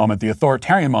this moment. The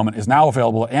Authoritarian Moment is now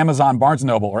available at Amazon, Barnes &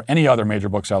 Noble, or any other major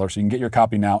bookseller, so you can get your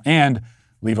copy now and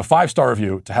leave a 5-star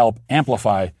review to help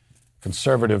amplify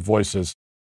conservative voices.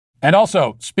 And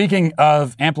also, speaking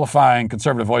of amplifying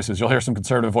conservative voices, you'll hear some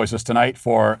conservative voices tonight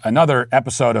for another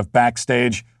episode of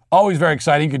Backstage. Always very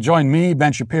exciting. You can join me,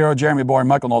 Ben Shapiro, Jeremy Boring,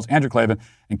 Michael Knowles, Andrew Klavan,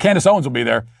 and Candace Owens will be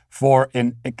there for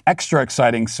an extra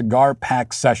exciting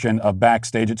cigar-packed session of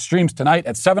Backstage. It streams tonight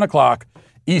at 7 o'clock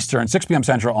Eastern, 6 p.m.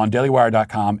 Central on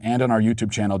dailywire.com and on our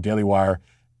YouTube channel, Daily Wire.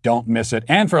 Don't miss it.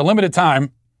 And for a limited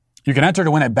time, you can enter to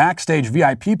win a Backstage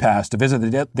VIP pass to visit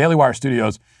the Daily Wire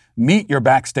studios, meet your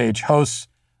Backstage hosts,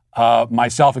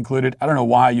 myself included. I don't know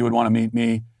why you would want to meet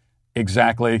me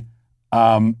exactly,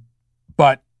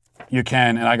 but you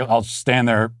can, and I'll stand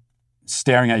there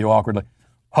staring at you awkwardly.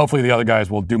 Hopefully the other guys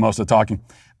will do most of the talking.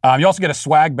 You also get a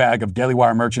swag bag of Daily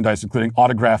Wire merchandise, including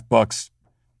autographed books.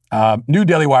 New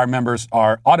Daily Wire members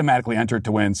are automatically entered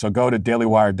to win, so go to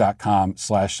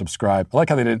dailywire.com/subscribe. I like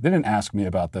how they didn't ask me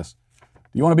about this.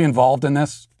 Do you want to be involved in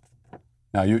this?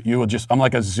 No, you will just, I'm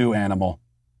like a zoo animal.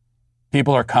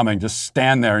 People are coming. Just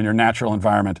stand there in your natural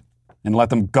environment and let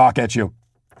them gawk at you.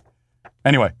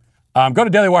 Anyway, go to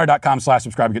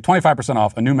dailywire.com/subscribe. You get 25%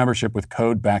 off a new membership with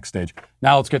code BACKSTAGE.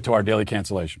 Now let's get to our daily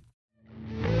cancellation.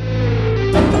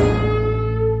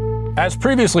 As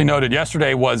previously noted,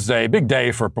 yesterday was a big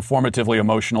day for performatively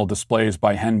emotional displays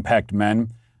by henpecked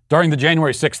men. During the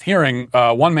January 6th hearing,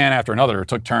 one man after another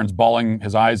took turns bawling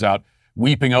his eyes out,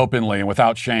 weeping openly and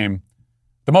without shame.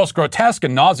 The most grotesque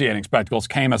and nauseating spectacles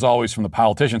came, as always, from the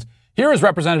politicians. Here is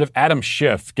Representative Adam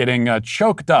Schiff getting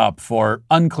choked up for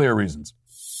unclear reasons.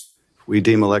 We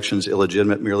deem elections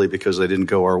illegitimate merely because they didn't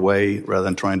go our way, rather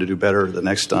than trying to do better the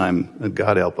next time.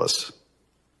 God help us.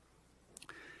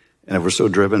 And if we're so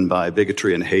driven by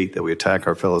bigotry and hate that we attack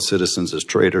our fellow citizens as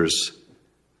traitors,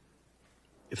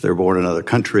 if they're born in another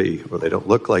country or they don't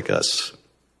look like us,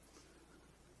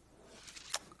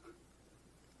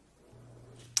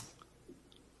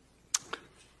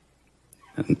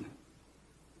 and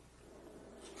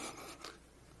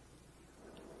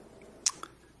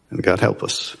God help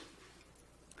us.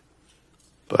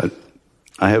 But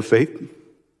I have faith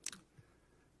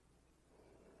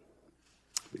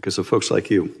because of folks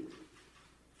like you.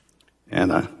 And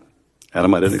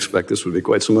Adam, I didn't expect this would be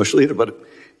quite so emotional either, but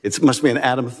it must be an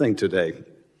Adam thing today.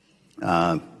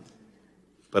 But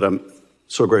I'm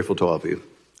so grateful to all of you.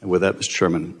 And with that, Mr.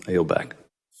 Chairman, I yield back.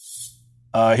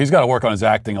 He's got to work on his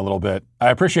acting a little bit. I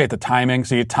appreciate the timing.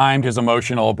 So he timed his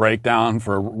emotional breakdown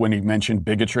for when he mentioned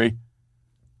bigotry.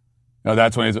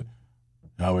 That's when he's,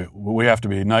 we have to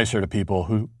be nicer to people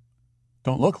who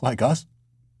don't look like us.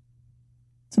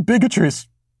 Bigotry is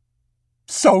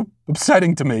so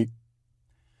upsetting to me.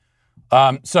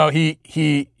 So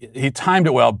he timed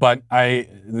it well, but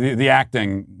the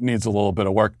acting needs a little bit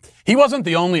of work. He wasn't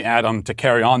the only Adam to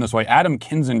carry on this way. Adam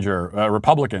Kinzinger, a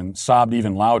Republican, sobbed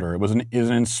even louder. It was an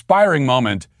inspiring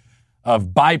moment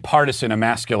of bipartisan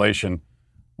emasculation.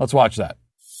 Let's watch that.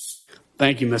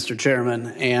 Thank you, Mr. Chairman,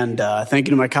 and thank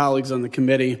you to my colleagues on the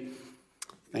committee.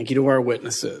 Thank you to our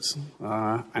witnesses.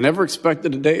 I never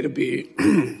expected today to be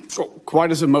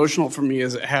quite as emotional for me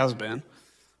as it has been.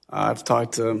 I've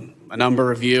talked to a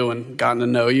number of you and gotten to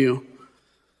know you.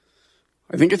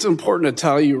 I think it's important to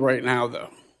tell you right now, though.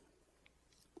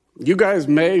 You guys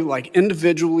may,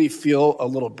 individually feel a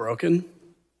little broken.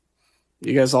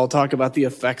 You guys all talk about the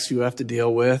effects you have to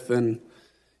deal with, and,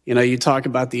 you talk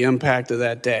about the impact of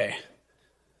that day.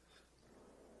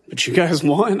 But you guys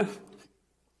won.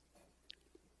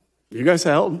 You guys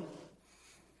held.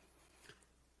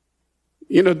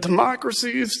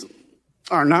 Democracies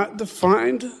are not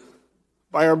defined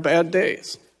by our bad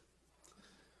days.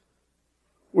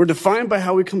 We're defined by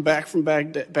how we come back from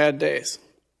bad days,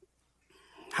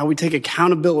 how we take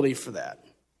accountability for that.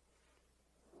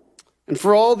 And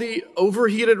for all the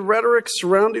overheated rhetoric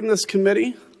surrounding this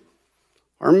committee,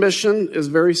 our mission is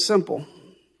very simple.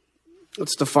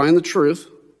 It's to find the truth,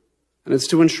 and it's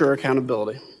to ensure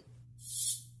accountability.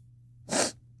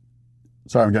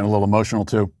 Sorry, I'm getting a little emotional,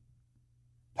 too.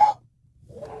 A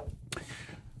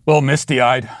little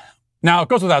misty-eyed. Now, it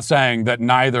goes without saying that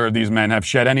neither of these men have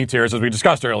shed any tears, as we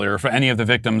discussed earlier, for any of the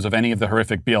victims of any of the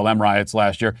horrific BLM riots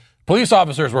last year. Police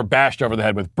officers were bashed over the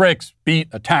head with bricks, beat,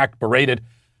 attacked, berated.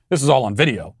 This is all on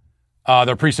video.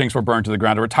 Their precincts were burned to the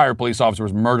ground. A retired police officer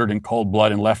was murdered in cold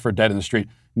blood and left for dead in the street.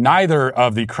 Neither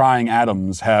of the crying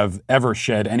Adams have ever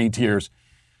shed any tears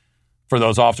for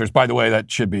those officers. By the way,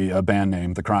 that should be a band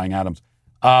name, the Crying Adams.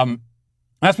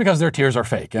 That's because their tears are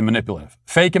fake and manipulative.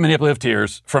 Fake and manipulative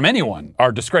tears from anyone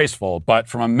are disgraceful, but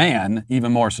from a man,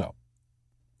 even more so.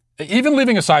 Even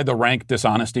leaving aside the rank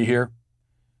dishonesty here,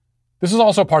 this is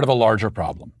also part of a larger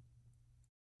problem,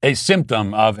 a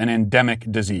symptom of an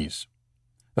endemic disease.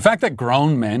 The fact that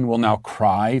grown men will now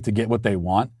cry to get what they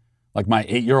want, like my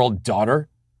 8-year-old daughter,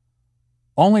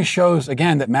 only shows,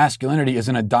 again, that masculinity is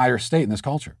in a dire state in this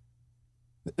culture.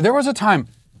 There was a time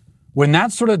when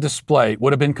that sort of display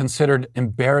would have been considered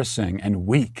embarrassing and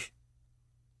weak.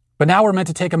 But now we're meant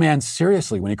to take a man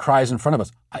seriously when he cries in front of us,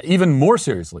 even more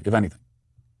seriously, if anything.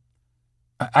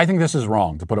 I think this is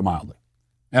wrong, to put it mildly.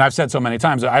 And I've said so many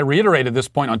times. I reiterated this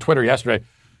point on Twitter yesterday.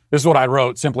 This is what I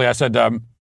wrote. Simply, I said,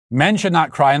 men should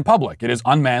not cry in public. It is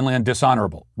unmanly and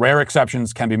dishonorable. Rare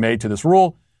exceptions can be made to this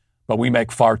rule, but we make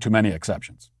far too many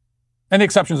exceptions. And the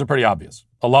exceptions are pretty obvious.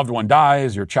 A loved one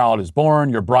dies, your child is born,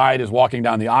 your bride is walking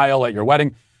down the aisle at your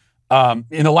wedding. In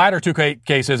the latter two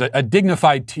cases, a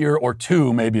dignified tear or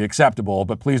two may be acceptable,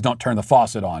 but please don't turn the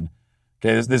faucet on.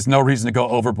 Okay, there's no reason to go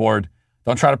overboard.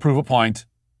 Don't try to prove a point.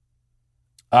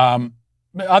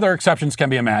 Other exceptions can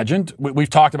be imagined. We've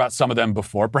talked about some of them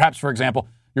before. Perhaps, for example,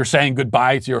 you're saying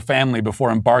goodbye to your family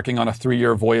before embarking on a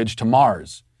 3-year voyage to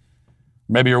Mars.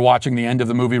 Maybe you're watching the end of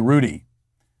the movie Rudy.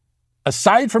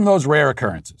 Aside from those rare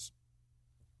occurrences,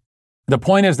 the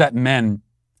point is that men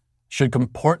should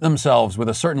comport themselves with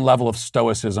a certain level of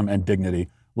stoicism and dignity,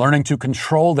 learning to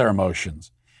control their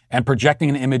emotions and projecting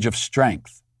an image of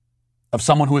strength, of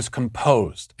someone who is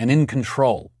composed and in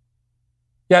control.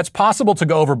 Yeah, it's possible to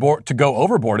go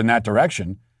overboard in that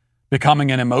direction,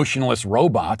 becoming an emotionless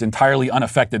robot entirely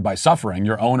unaffected by suffering,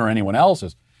 your own or anyone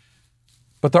else's.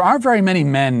 But there aren't very many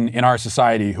men in our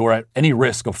society who are at any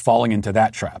risk of falling into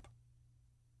that trap.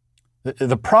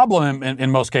 The problem, in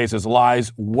most cases,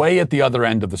 lies way at the other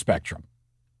end of the spectrum.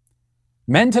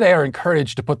 Men today are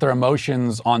encouraged to put their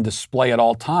emotions on display at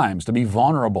all times, to be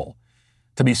vulnerable,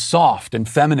 to be soft and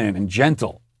feminine and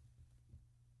gentle.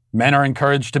 Men are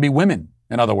encouraged to be women,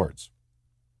 in other words.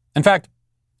 In fact,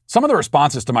 some of the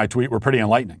responses to my tweet were pretty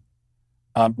enlightening.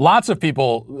 Lots of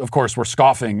people, of course, were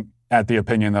scoffing at the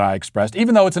opinion that I expressed,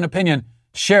 even though it's an opinion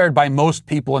shared by most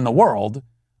people in the world,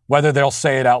 whether they'll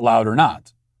say it out loud or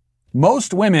not.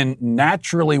 Most women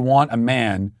naturally want a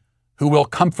man who will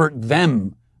comfort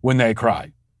them when they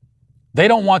cry. They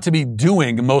don't want to be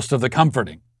doing most of the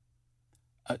comforting.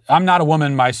 I'm not a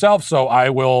woman myself, so I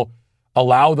will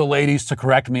allow the ladies to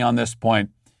correct me on this point.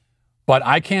 But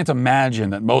I can't imagine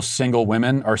that most single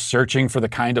women are searching for the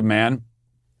kind of man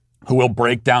who will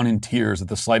break down in tears at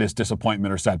the slightest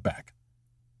disappointment or setback.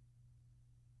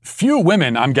 Few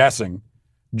women, I'm guessing,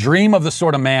 dream of the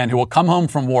sort of man who will come home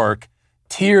from work,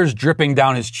 tears dripping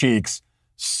down his cheeks,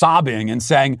 sobbing and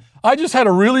saying, "I just had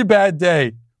a really bad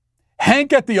day.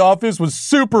 Hank at the office was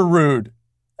super rude.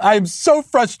 I am so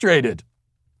frustrated."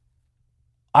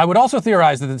 I would also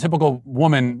theorize that the typical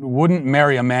woman wouldn't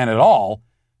marry a man at all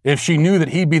if she knew that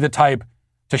he'd be the type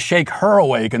to shake her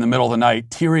awake in the middle of the night,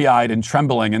 teary-eyed and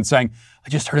trembling and saying, "I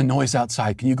just heard a noise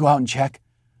outside. Can you go out and check?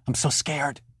 I'm so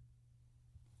scared."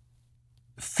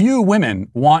 Few women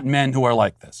want men who are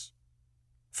like this.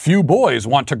 Few boys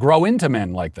want to grow into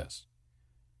men like this.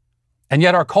 And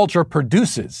yet our culture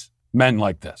produces men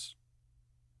like this.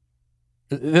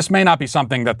 This may not be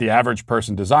something that the average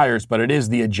person desires, but it is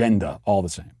the agenda all the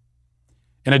same.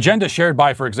 An agenda shared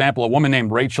by, for example, a woman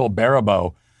named Rachel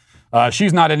Baribeau.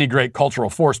 She's not any great cultural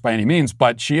force by any means,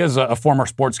 but she is a former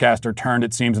sportscaster turned,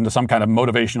 it seems, into some kind of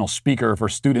motivational speaker for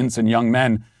students and young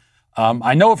men.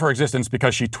 I know of her existence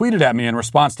because she tweeted at me in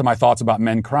response to my thoughts about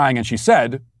men crying, and she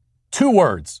said 2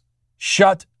 words,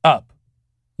 "Shut up."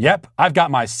 Yep, I've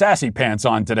got my sassy pants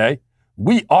on today.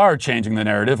 We are changing the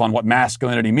narrative on what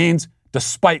masculinity means,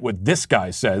 despite what this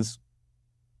guy says.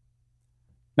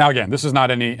 Now, again, this is not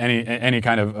any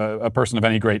kind of a person of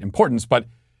any great importance, but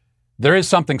there is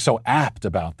something so apt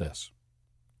about this.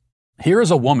 Here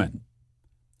is a woman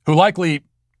who likely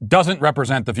doesn't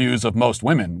represent the views of most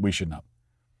women, we should know,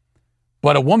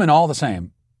 but a woman all the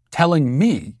same, telling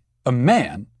me, a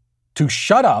man, to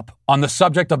shut up on the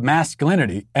subject of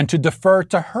masculinity and to defer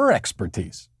to her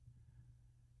expertise.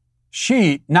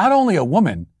 She, not only a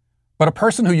woman, but a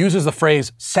person who uses the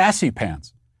phrase sassy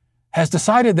pants, has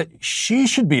decided that she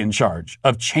should be in charge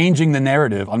of changing the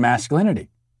narrative on masculinity.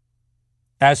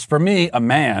 As for me, a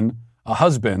man, a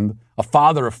husband, a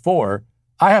father of 4,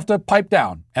 I have to pipe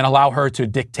down and allow her to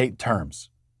dictate terms.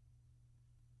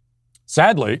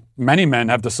 Sadly, many men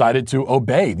have decided to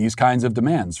obey these kinds of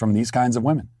demands from these kinds of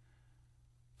women.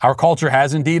 Our culture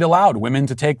has indeed allowed women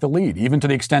to take the lead, even to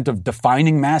the extent of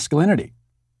defining masculinity.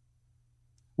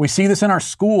 We see this in our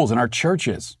schools, in our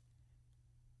churches,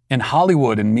 in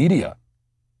Hollywood and media.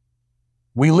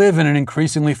 We live in an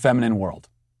increasingly feminine world.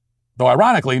 Though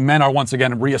ironically, men are once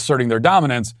again reasserting their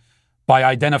dominance by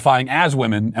identifying as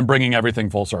women and bringing everything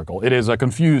full circle. It is a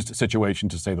confused situation,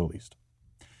 to say the least.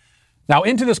 Now,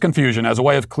 into this confusion, as a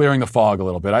way of clearing the fog a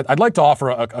little bit, I'd like to offer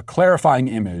a clarifying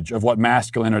image of what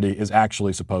masculinity is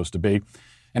actually supposed to be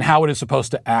and how it is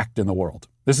supposed to act in the world.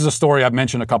 This is a story I've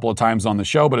mentioned a couple of times on the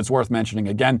show, but it's worth mentioning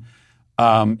again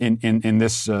in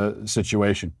this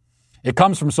situation. It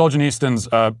comes from Solzhenitsyn's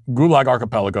Gulag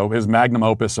Archipelago, his magnum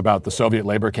opus about the Soviet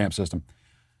labor camp system.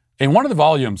 In one of the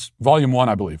volumes, volume 1,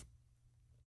 I believe,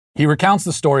 he recounts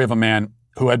the story of a man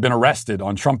who had been arrested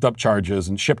on trumped-up charges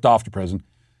and shipped off to prison.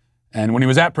 And when he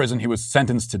was at prison, he was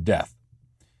sentenced to death.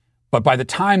 But by the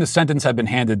time the sentence had been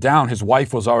handed down, his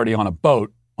wife was already on a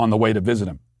boat on the way to visit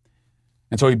him.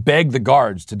 And so he begged the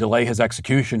guards to delay his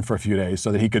execution for a few days so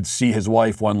that he could see his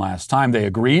wife one last time. They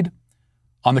agreed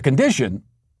on the condition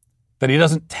that he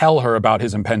doesn't tell her about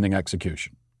his impending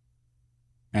execution.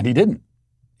 And he didn't.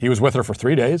 He was with her for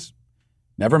 3 days,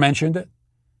 never mentioned it,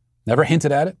 never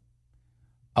hinted at it.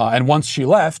 And once she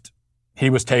left, he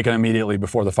was taken immediately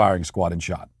before the firing squad and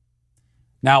shot.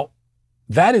 Now,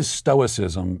 that is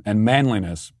stoicism and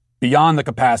manliness beyond the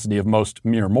capacity of most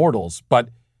mere mortals, but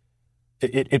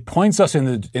it points us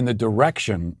in the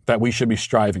direction that we should be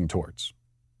striving towards.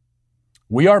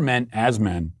 We are meant as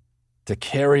men to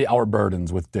carry our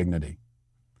burdens with dignity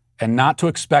and not to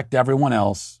expect everyone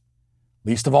else,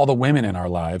 least of all the women in our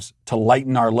lives, to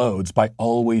lighten our loads by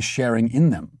always sharing in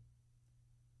them.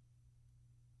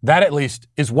 That, at least,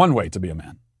 is one way to be a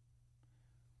man.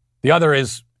 The other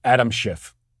is Adam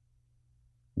Schiff,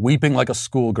 weeping like a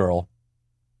schoolgirl,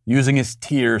 using his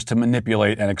tears to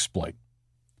manipulate and exploit.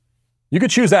 You could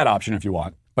choose that option if you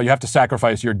want, but you have to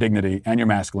sacrifice your dignity and your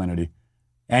masculinity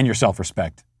and your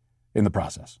self-respect in the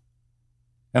process.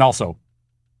 And also,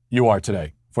 you are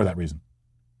today, for that reason,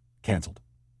 canceled.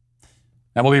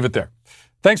 And we'll leave it there.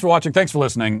 Thanks for watching. Thanks for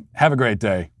listening. Have a great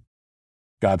day.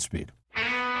 Godspeed.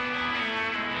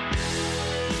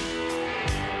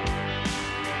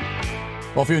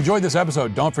 Well, if you enjoyed this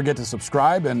episode, don't forget to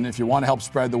subscribe. And if you want to help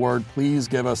spread the word, please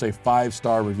give us a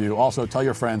 5-star review. Also, tell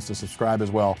your friends to subscribe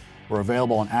as well. We're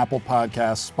available on Apple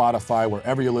Podcasts, Spotify,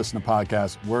 wherever you listen to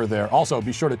podcasts, we're there. Also,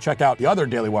 be sure to check out the other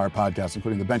Daily Wire podcasts,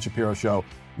 including The Ben Shapiro Show,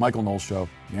 Michael Knowles Show,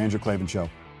 The Andrew Klavan Show.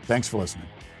 Thanks for listening.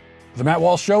 The Matt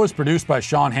Walsh Show is produced by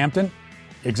Sean Hampton,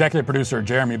 executive producer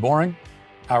Jeremy Boring.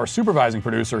 Our supervising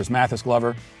producer is Mathis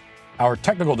Glover. Our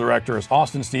technical director is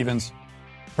Austin Stevens.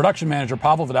 Production manager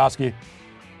Pavel Vodosky.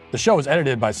 The show is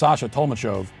edited by Sasha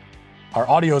Tolmachov. Our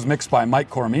audio is mixed by Mike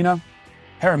Coromina.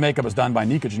 Hair and makeup is done by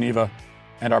Nika Geneva.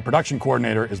 And our production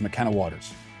coordinator is McKenna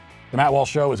Waters. The Matt Walsh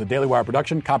Show is a Daily Wire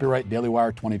production, copyright Daily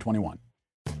Wire 2021.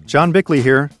 John Bickley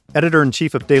here,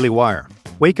 editor-in-chief of Daily Wire.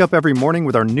 Wake up every morning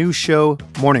with our new show,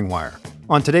 Morning Wire.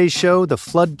 On today's show, the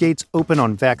floodgates open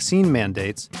on vaccine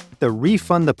mandates, the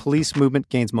Refund the Police movement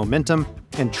gains momentum,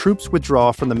 and troops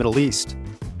withdraw from the Middle East.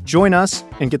 Join us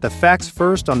and get the facts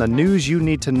first on the news you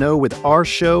need to know with our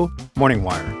show, Morning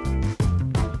Wire.